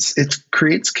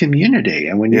creates community.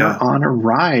 And when you're on a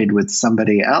ride with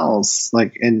somebody else,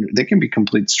 and they can be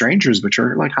complete strangers, but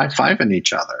you're like high-fiving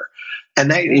each other.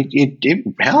 And it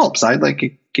helps.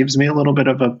 It gives me a little bit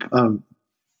of a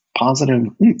positive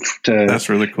oomph to. That's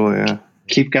really cool. Yeah.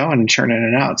 Keep going and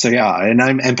churning it out. So and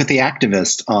I'm empathy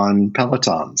activist on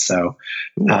Peloton. So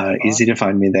easy to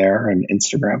find me there, and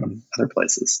Instagram and other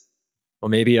places. Well,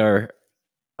 maybe our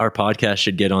podcast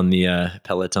should get on the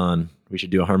Peloton. We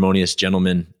should do a Harmonious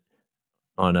Gentleman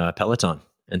on Peloton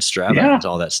and Strava and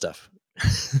all that stuff.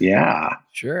 Yeah,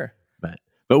 sure. But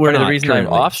we're the reason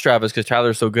currently. I'm off Strava is because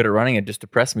Tyler's so good at running, it just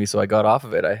depressed me, so I got off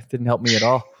of it. It didn't help me at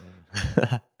all.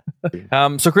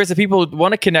 So Chris, if people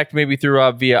want to connect maybe through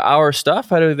via our stuff,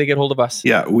 how do they get hold of us?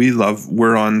 Yeah,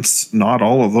 we're on not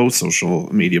all of those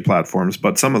social media platforms,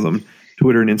 but some of them,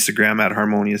 Twitter and Instagram at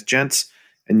Harmonious Gents.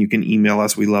 And you can email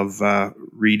us. We love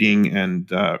reading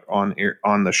and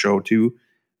on the show too,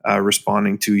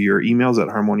 responding to your emails at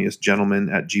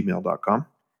harmoniousgentleman@gmail.com.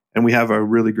 And we have a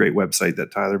really great website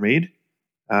that Tyler made.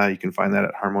 You can find that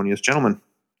at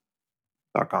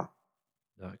harmoniousgentleman.com.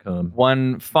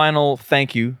 One final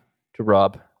thank you to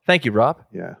Rob. Thank you, Rob.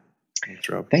 Yeah. Thanks,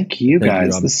 Rob. Thank you,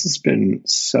 guys. This has been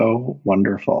so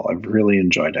wonderful. I've really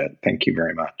enjoyed it. Thank you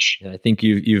very much. Yeah, I think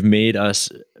you've made us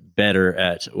better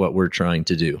at what we're trying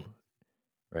to do.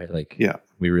 Right?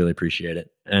 We really appreciate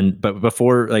it. But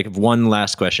before, one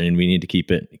last question, and we need to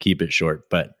keep it short.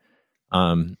 But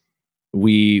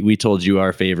we told you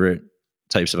our favorite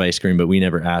types of ice cream, but we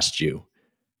never asked you.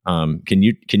 Can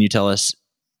you tell us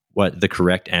what the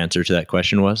correct answer to that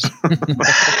question was?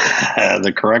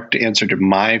 The correct answer to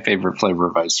my favorite flavor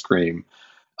of ice cream,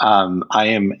 I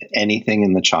am anything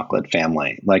in the chocolate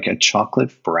family. Like a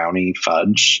chocolate brownie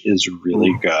fudge is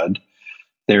really good.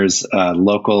 There's a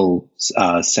local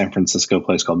San Francisco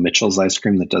place called Mitchell's Ice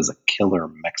Cream that does a killer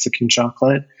Mexican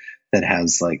chocolate that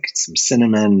has some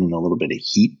cinnamon and a little bit of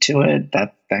heat to it.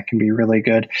 That can be really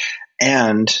good.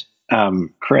 And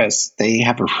Chris, they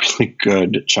have a really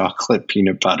good chocolate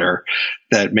peanut butter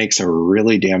that makes a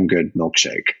really damn good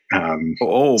milkshake.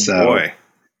 Boy.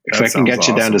 If I can get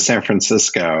you down to San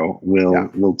Francisco,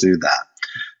 we'll do that.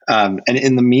 And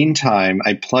in the meantime,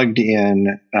 I plugged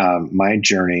in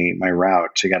my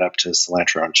route to get up to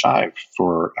Cilantro and Chive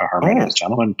for a Harmonious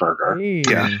Gentleman burger. Hey.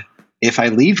 Yeah. If I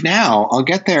leave now, I'll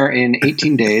get there in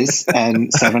 18 days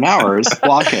and 7 hours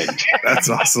walking. That's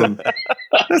awesome.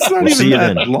 That's not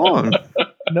even that long.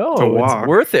 No, to walk. It's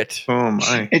worth it. Oh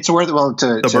my! It's worth it. Well,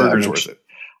 the burger's worth it.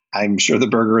 I'm sure the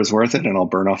burger is worth it, and I'll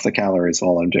burn off the calories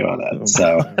while I'm doing it.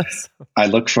 So I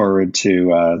look forward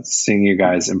to seeing you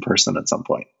guys in person at some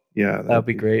point. Yeah, that'd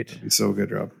be great. That'd be so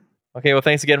good, Rob. Okay, well,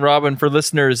 thanks again, Robin. For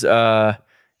listeners,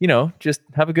 just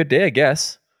have a good day, I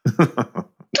guess.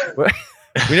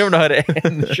 We never know how to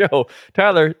end the show.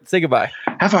 Tyler, say goodbye.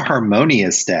 Have a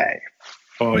harmonious day.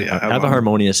 Oh yeah, have a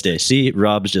harmonious day. See,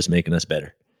 Rob's just making us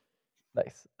better.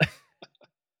 Nice.